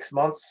about 6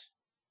 months.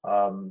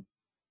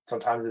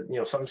 Sometimes,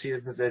 some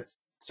seasons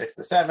it's 6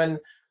 to 7.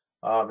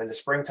 In the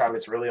springtime,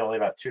 it's really only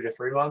about 2 to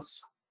 3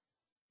 months.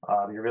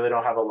 You really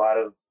don't have a lot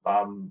of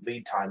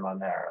lead time on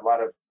there. A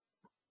lot of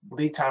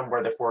lead time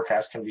where the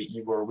forecast can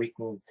be, where we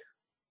can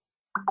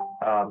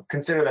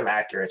consider them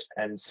accurate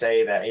and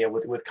say that,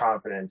 with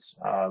confidence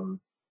and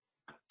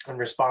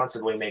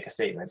responsibly make a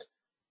statement.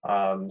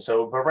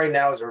 But right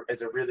now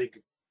is a really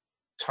good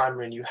time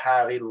when you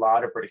have a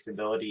lot of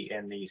predictability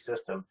in the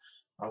system.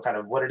 Kind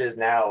of what it is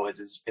now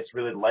is it's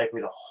really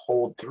likely to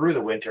hold through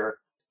the winter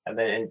and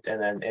then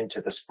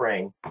into the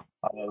spring.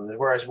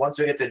 Whereas once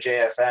we get to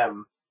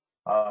JFM,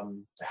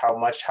 how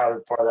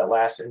far that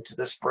lasts into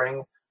the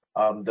spring,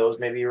 those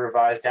may be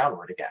revised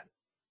downward again,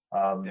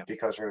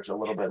 because there's a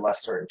little bit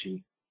less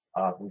certainty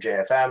from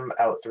JFM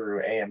out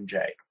through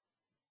AMJ.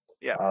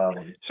 Yeah.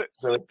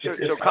 So it's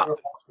kind of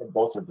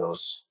both of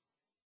those.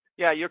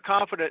 Yeah, you're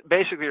confident.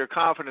 Basically, your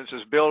confidence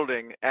is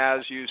building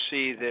as you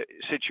see the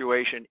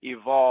situation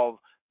evolve,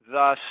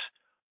 thus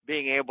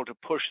being able to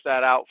push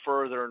that out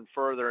further and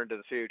further into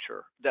the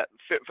future.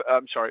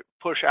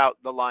 Push out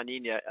the La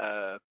Nina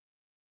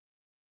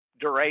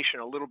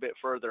duration a little bit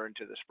further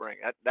into the spring.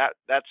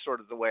 That's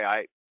sort of the way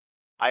I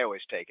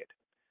always take it.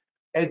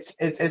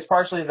 It's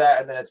partially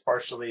that, and then it's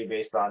partially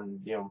based on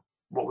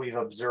what we've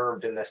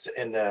observed in this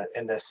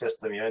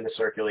system, in the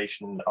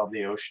circulation of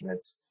the ocean.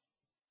 It's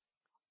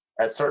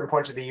at certain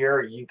points of the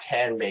year you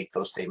can make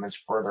those statements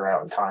further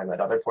out in time.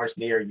 At other points of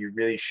the year, you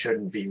really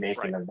shouldn't be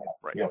making them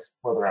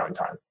further out in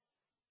time.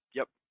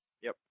 Yep.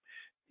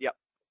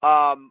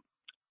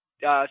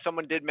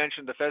 Someone did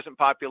mention the pheasant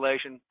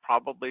population,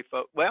 probably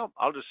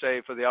I'll just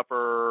say for the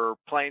upper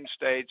plain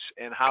states.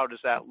 And how does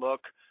that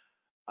look?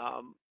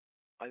 I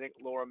think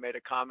Laura made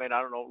a comment.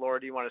 I don't know, Laura,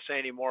 do you want to say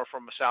any more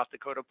from a South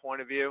Dakota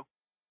point of view?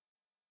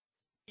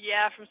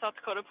 Yeah, from South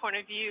Dakota point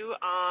of view,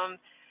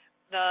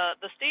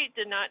 the state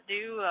did not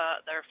do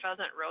their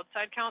pheasant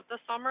roadside count this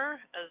summer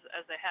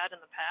as they had in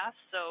the past,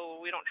 so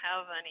we don't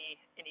have any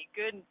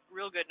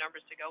real good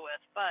numbers to go with.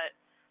 But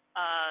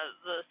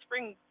the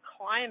spring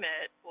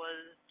climate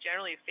was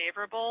generally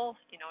favorable,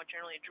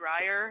 generally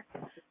drier,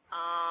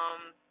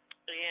 and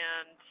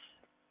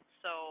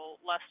so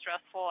less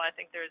stressful. I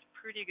think there's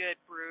pretty good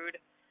brood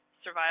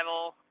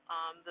survival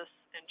and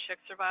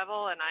chick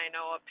survival, and I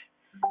know up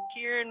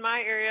here in my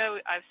area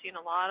I've seen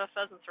a lot of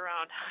pheasants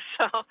around.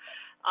 So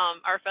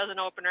our pheasant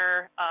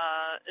opener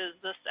is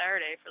this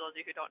Saturday, for those of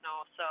you who don't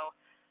know. So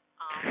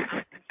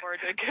I'm looking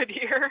forward to a good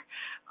year.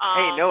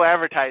 Hey, no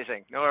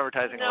advertising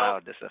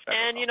allowed. This is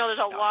and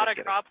there's a lot of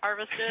crop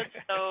harvested,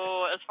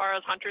 so as far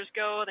as hunters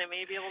go, they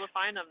may be able to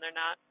find them. They're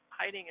not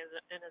hiding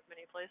in as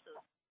many places.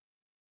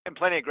 And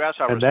plenty of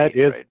grasshoppers.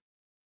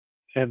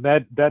 And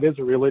that is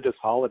a religious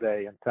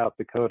holiday in South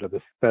Dakota.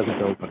 This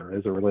pheasant opener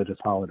is a religious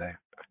holiday.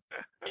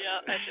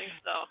 Yeah, I think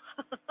so.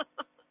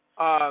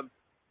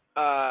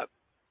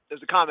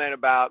 There's a comment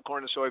about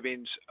corn and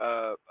soybeans.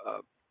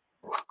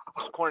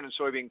 Corn and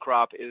soybean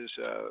crop is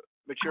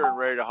mature and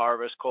ready to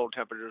harvest. Cold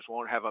temperatures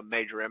won't have a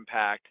major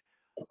impact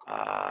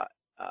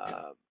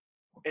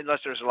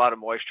unless there's a lot of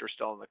moisture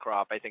still in the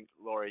crop. I think,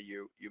 Laura,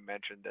 you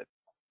mentioned that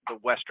the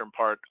western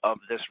part of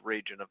this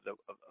region, of the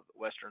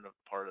western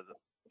part of the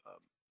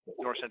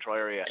north central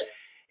area,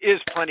 is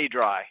plenty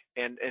dry,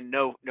 and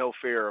no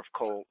fear of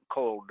cold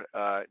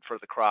for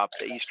the crop.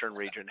 The eastern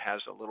region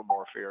has a little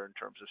more fear in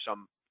terms of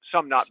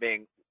some not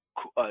being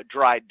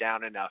dried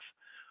down enough.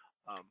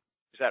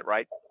 Is that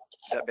right?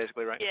 Is that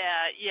basically right?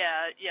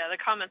 Yeah. The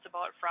comments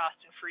about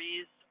frost and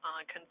freeze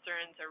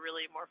concerns are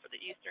really more for the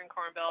eastern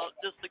corn belt.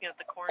 Just looking at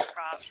the corn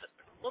crop, it's a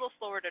little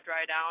slower to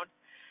dry down.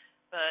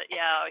 But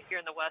yeah, here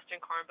in the western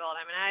corn belt,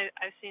 I mean,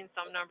 I've seen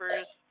some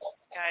numbers,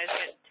 guys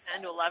get 10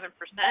 to 11%,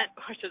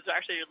 which is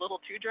actually a little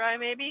too dry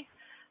maybe,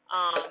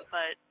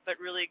 but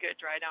really good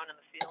dry down in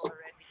the field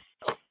already.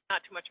 So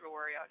not too much of a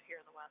worry out here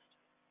in the west.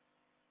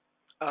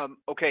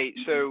 Okay,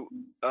 so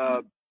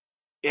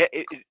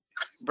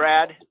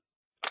Brad,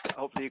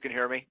 Hopefully you can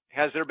hear me.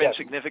 Has there been Yes.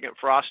 significant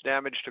frost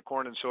damage to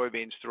corn and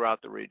soybeans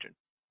throughout the region?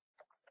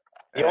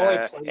 The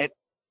only place,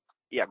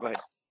 yeah, go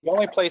ahead. the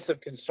only place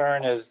of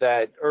concern is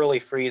that early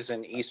freeze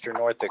in eastern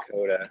North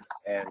Dakota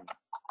and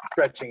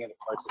stretching into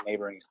parts of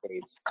neighboring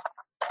states.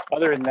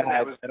 Other than that,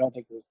 I don't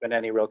think there's been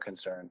any real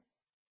concern.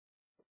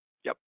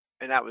 Yep,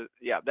 and that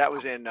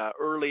was in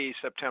early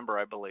September,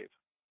 I believe.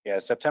 Yeah,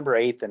 September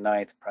 8th and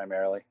 9th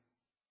primarily.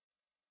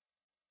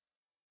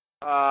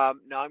 Now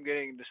I'm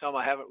getting to some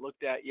I haven't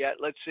looked at yet.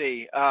 Let's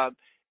see.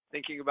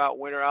 Thinking about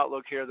winter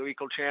outlook here, the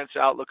equal chance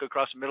outlook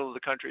across the middle of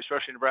the country,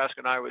 especially Nebraska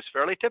and Iowa, is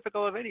fairly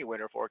typical of any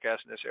winter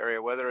forecast in this area,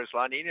 whether it's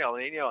La Niña, El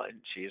Niño, and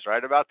she's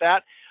right about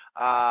that.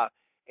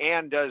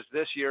 And does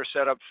this year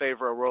set up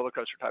favor a roller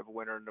coaster type of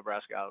winter in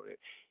Nebraska?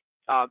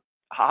 How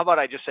about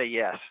I just say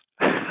yes?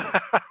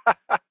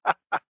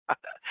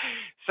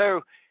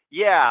 So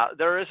yeah,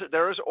 there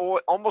is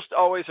almost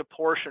always a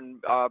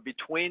portion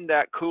between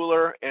that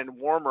cooler and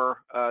warmer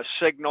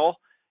signal,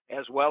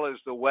 as well as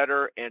the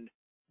wetter and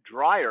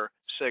drier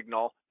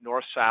signal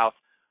north-south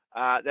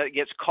that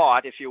gets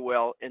caught, if you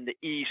will, in the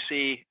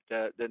EC,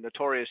 the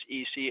notorious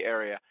EC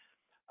area.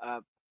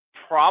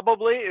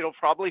 It'll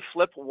probably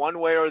flip one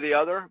way or the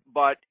other,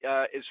 but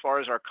as far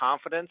as our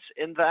confidence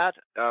in that,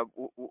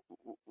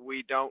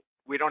 we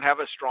don't have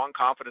a strong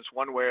confidence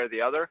one way or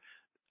the other.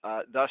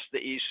 Thus the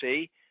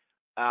EC.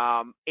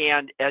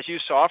 And as you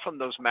saw from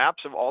those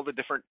maps of all the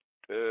different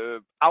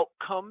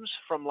outcomes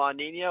from La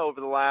Nina over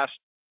the last,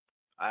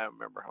 I don't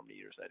remember how many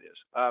years that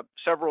is,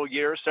 several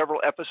years,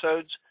 several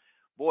episodes.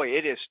 Boy,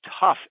 it is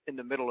tough in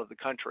the middle of the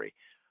country.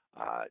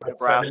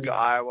 Nebraska,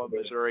 Iowa,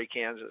 Missouri,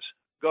 Kansas.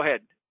 Go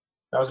ahead.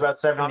 That was about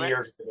 70 Comment?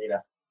 years of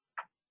data.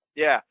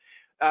 Yeah.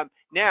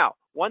 Now,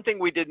 one thing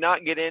we did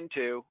not get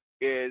into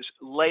is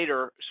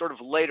later, sort of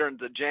later in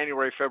the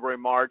January, February,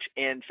 March,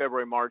 and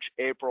February, March,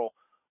 April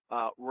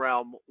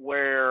realm,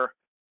 where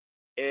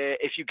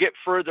if you get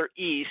further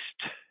east,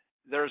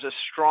 there's a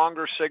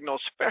stronger signal,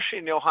 especially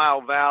in the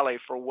Ohio Valley,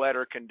 for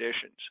wetter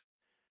conditions.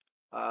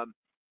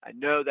 I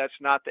know that's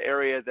not the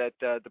area that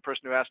the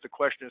person who asked the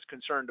question is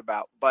concerned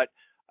about, but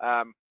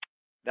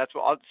that's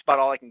about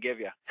all I can give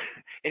you.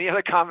 Any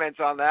other comments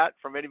on that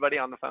from anybody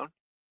on the phone?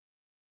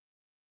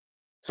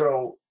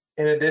 So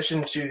in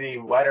addition to the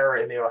wetter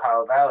in the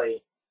Ohio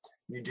Valley,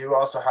 you do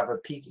also have a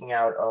peaking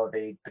out of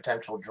a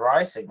potential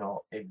dry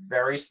signal, a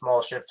very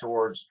small shift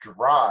towards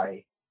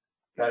dry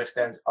that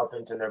extends up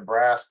into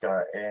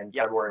Nebraska in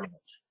February and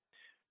March.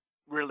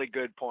 Really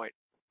good point.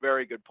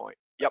 Very good point.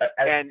 Yep.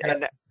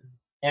 And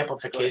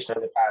amplification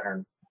of the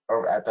pattern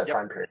over at that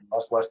time period.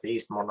 West to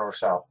east, more north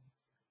south.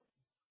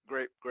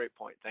 Great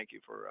point. Thank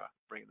you for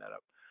bringing that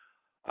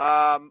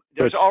up.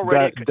 There's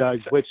already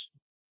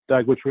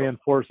Doug, which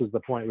reinforces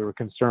the point we were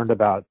concerned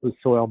about the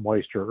soil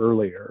moisture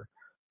earlier,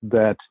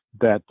 that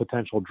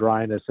potential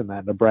dryness in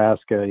that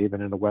Nebraska,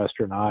 even into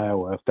western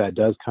Iowa, if that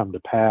does come to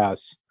pass,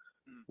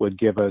 would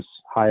give us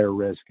higher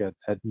risk at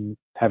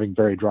having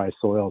very dry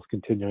soils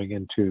continuing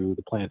into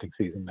the planting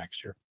season next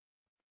year.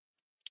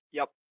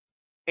 Yep.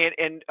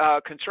 And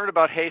concern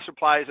about hay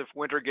supplies if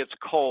winter gets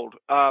cold.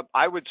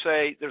 I would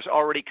say there's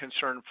already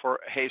concern for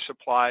hay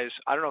supplies.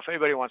 I don't know if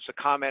anybody wants to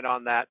comment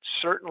on that.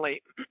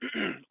 Certainly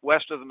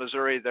west of the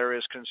Missouri, there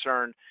is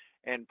concern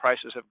and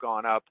prices have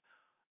gone up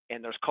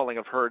and there's culling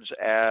of herds,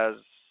 as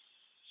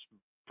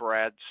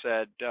Brad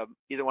said.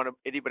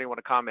 Anybody want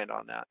to comment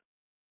on that?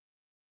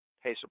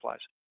 Hay supplies.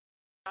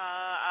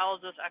 I'll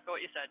just echo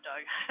what you said,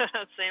 Doug.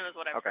 Same as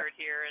what I've heard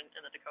here in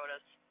the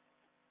Dakotas.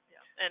 Yeah,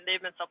 and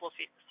they've been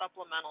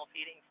supplemental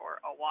feeding for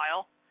a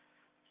while,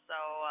 so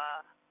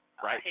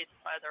hay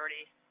supplies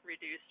already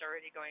reduced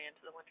going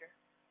into the winter.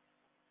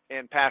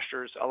 And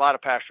pastures, a lot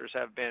of pastures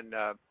have been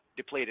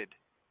depleted.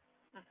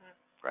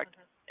 Correct?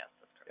 Yes,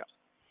 that's correct.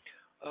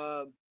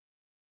 Yeah.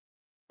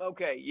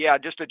 Okay. Yeah.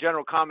 Just a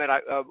general comment.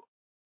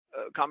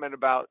 Comment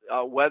about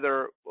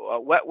weather.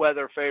 Wet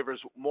weather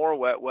favors more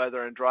wet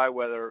weather, and dry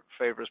weather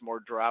favors more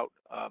drought.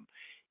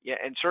 Yeah,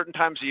 and certain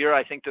times of year,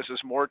 I think this is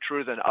more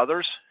true than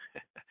others.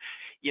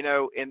 You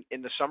know, in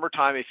the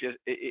summertime, if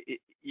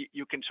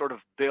you can sort of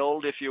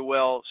build, if you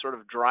will, sort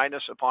of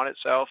dryness upon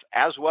itself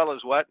as well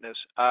as wetness.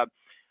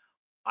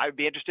 I'd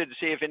be interested to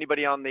see if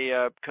anybody on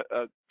the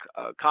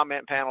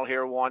comment panel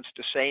here wants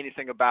to say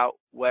anything about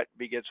wet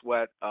begets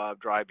wet,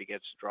 dry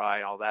begets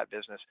dry, all that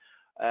business.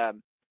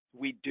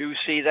 We do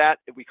see that.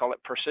 We call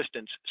it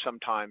persistence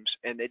sometimes,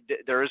 and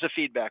there is a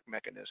feedback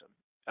mechanism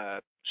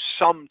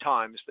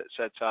sometimes that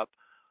sets up.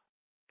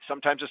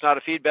 Sometimes it's not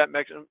a feedback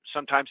mechanism.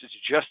 Sometimes it's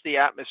just the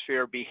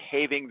atmosphere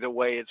behaving the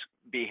way it's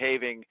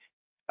behaving.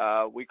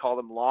 We call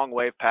them long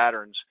wave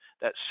patterns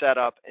that set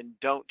up and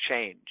don't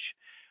change.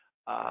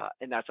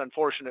 And that's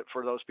unfortunate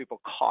for those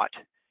people caught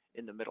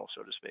in the middle,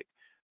 so to speak.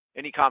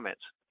 Any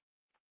comments?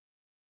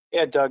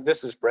 Yeah, Doug,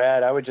 this is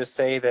Brad. I would just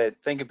say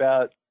that think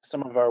about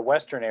some of our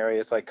western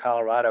areas like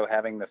Colorado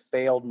having the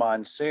failed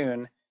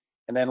monsoon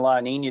and then La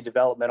Nina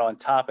development on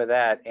top of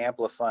that,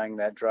 amplifying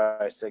that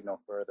dry signal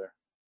further.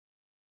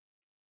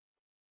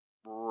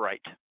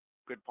 Right.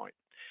 Good point.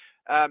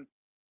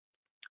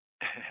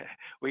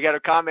 We got a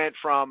comment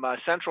from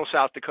Central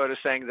South Dakota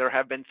saying there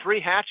have been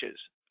 3 hatches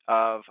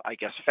of, I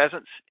guess,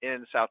 pheasants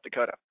in South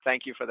Dakota.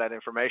 Thank you for that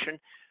information.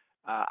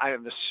 I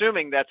am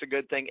assuming that's a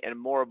good thing and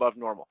more above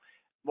normal,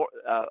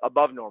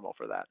 above normal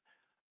for that.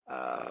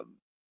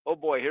 Oh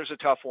boy, here's a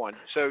tough one.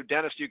 So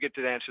Dennis, you get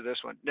to answer this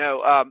one.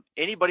 No,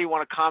 anybody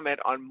want to comment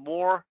on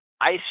more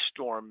ice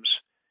storms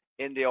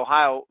in the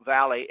Ohio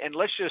Valley? And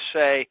let's just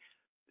say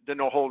the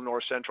whole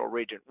north central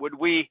region. Would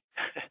we,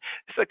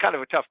 it's a kind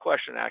of a tough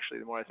question actually,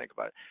 the more I think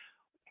about it.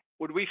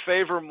 Would we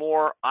favor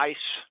more ice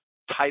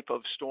type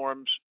of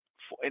storms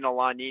in a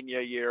La Nina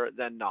year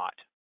than not?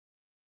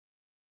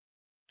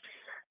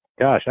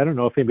 Gosh, I don't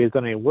know if anybody's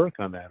done any work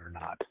on that or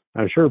not.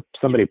 I'm sure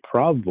somebody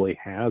probably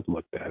has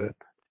looked at it.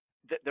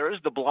 There is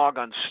the blog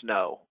on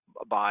snow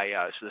by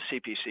so the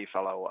CPC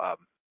fellow,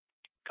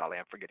 golly,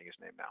 I'm forgetting his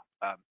name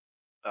now,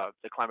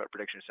 the Climate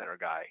Prediction Center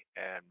guy,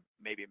 and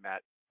maybe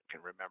Matt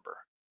can remember.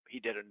 He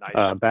did a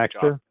nice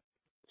Baxter?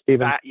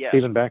 job. Yes.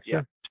 Stephen Baxter?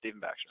 Yeah, Stephen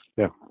Baxter.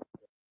 Yeah.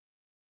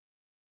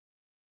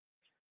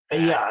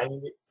 Yeah, I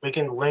mean, we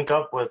can link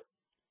up with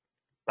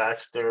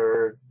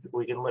Baxter.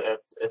 We can,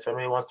 if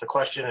anybody wants to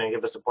question and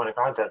give us a point of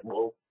contact,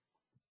 we'll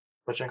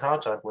put you in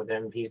contact with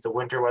him. He's the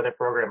winter weather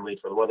program lead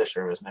for the Weather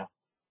Service now.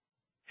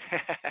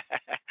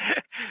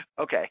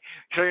 Okay,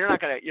 so you're not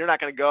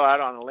gonna go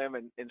out on a limb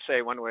and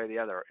say one way or the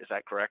other. Is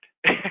that correct?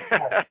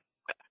 Yeah.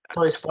 It's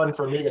always fun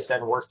for me to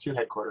send work to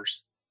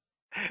headquarters.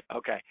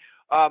 Okay.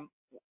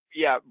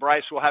 Yeah,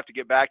 Bryce, we'll have to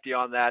get back to you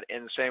on that,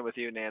 and the same with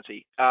you,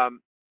 Nancy.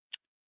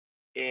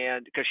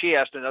 And because she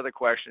asked another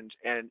question,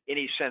 and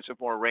any sense of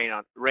more rain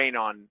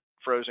on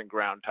frozen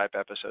ground type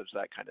episodes,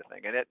 that kind of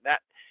thing, and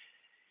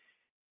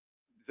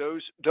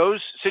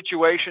those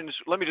situations,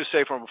 let me just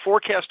say, from a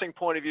forecasting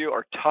point of view,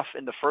 are tough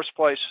in the first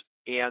place,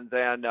 and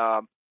then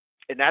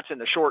and that's in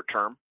the short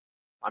term.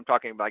 I'm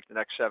talking about like the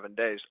next 7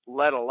 days,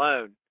 let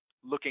alone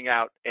looking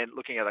out and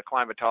looking at a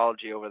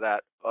climatology over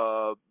that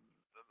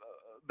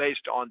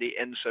based on the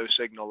ENSO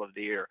signal of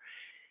the year.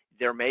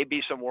 There may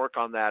be some work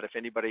on that. If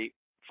anybody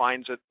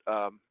finds it,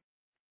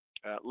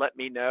 let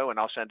me know, and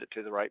I'll send it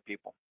to the right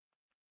people.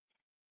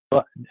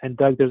 Well, and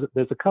Doug,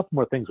 there's a couple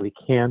more things we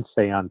can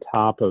say on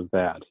top of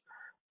that.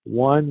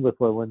 One, with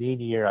the La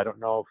Nina year, I don't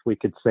know if we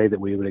could say that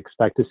we would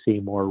expect to see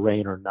more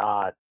rain or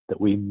not,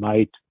 that we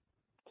might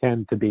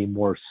tend to be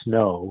more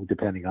snow,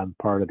 depending on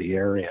part of the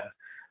area.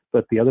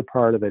 But the other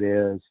part of it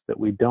is that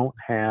we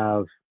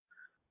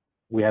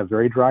have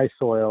very dry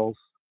soils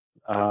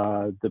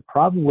that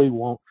probably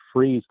won't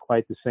freeze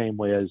quite the same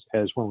way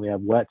as when we have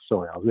wet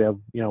soils. We have,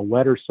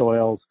 wetter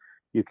soils,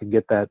 you can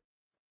get that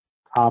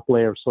top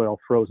layer of soil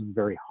frozen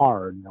very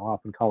hard. They'll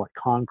often call it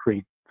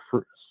concrete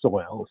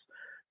soils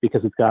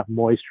because it's got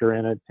moisture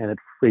in it and it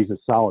freezes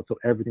solid, so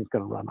everything's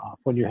going to run off.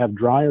 When you have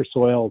drier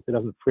soils, it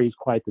doesn't freeze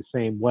quite the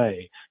same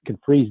way. It can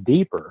freeze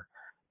deeper,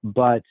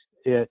 but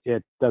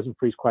it doesn't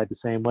freeze quite the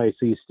same way.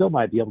 So you still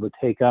might be able to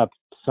take up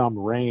some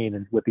rain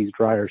and with these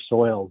drier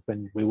soils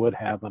than we would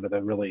have under the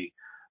really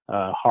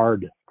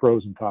hard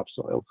frozen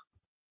topsoils.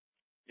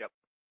 Yep.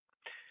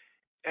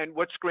 And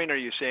what screen are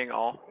you seeing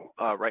all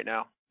right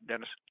now,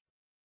 Dennis?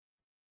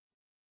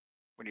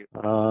 When you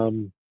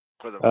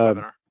for the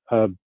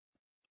webinar?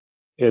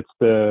 It's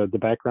the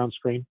background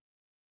screen,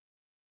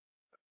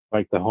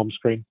 like the home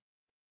screen.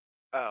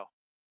 Oh,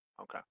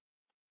 okay.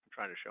 I'm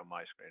trying to show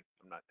my screen.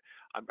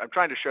 I'm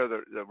trying to show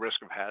the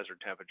risk of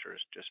hazard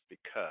temperatures just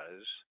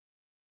because.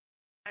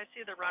 I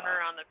see the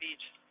runner on the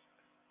beach.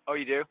 Oh,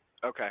 you do?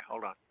 Okay,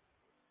 hold on.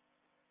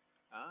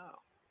 Oh,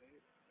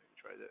 maybe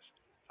try this.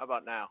 How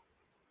about now?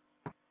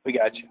 We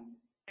got you.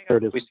 There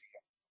it is. We see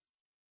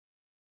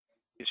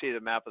You see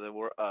the map of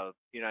the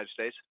United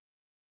States?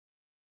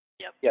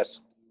 Yep. Yes.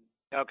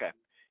 Okay.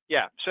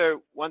 Yeah.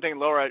 So one thing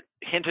Laura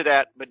hinted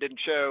at but didn't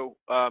show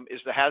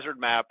is the hazard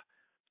map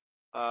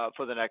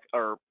for the next,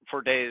 or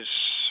for days,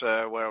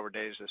 whatever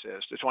days this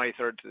is, the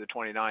 23rd to the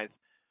 29th.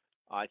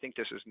 I think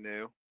this is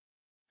new.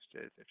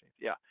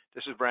 Yeah,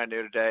 this is brand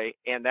new today,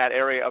 and that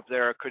area up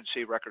there could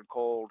see record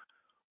cold.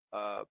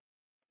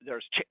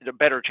 There's the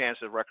better chance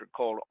of record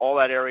cold. All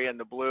that area in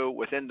the blue,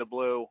 within the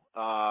blue,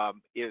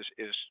 is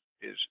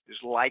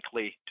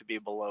likely to be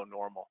below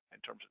normal in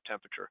terms of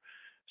temperature.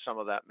 Some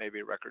of that may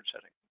be record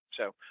setting.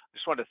 So I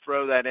just wanted to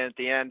throw that in at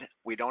the end.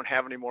 We don't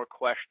have any more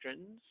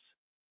questions.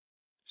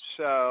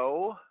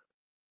 So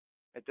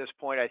at this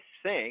point, I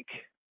think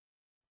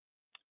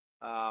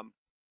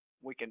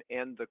we can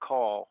end the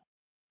call.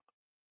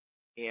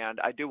 And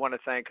I do want to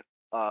thank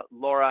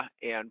Laura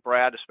and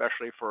Brad,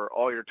 especially for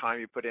all your time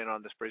you put in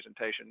on this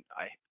presentation.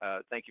 I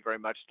thank you very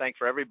much. Thank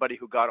for everybody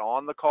who got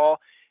on the call.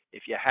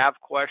 If you have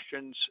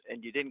questions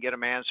and you didn't get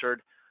them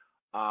answered,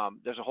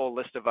 there's a whole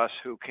list of us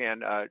who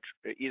can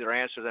either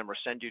answer them or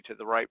send you to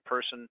the right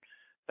person.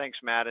 Thanks,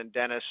 Matt and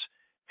Dennis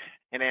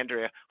and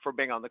Andrea, for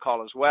being on the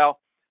call as well.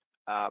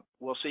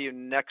 We'll see you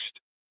next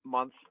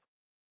month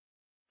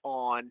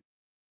on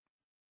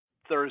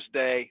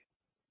Thursday,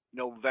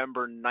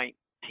 November 19th,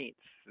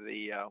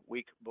 the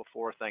week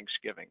before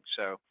Thanksgiving.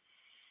 So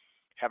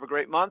have a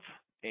great month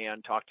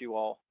and talk to you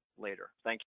all later. Thank you.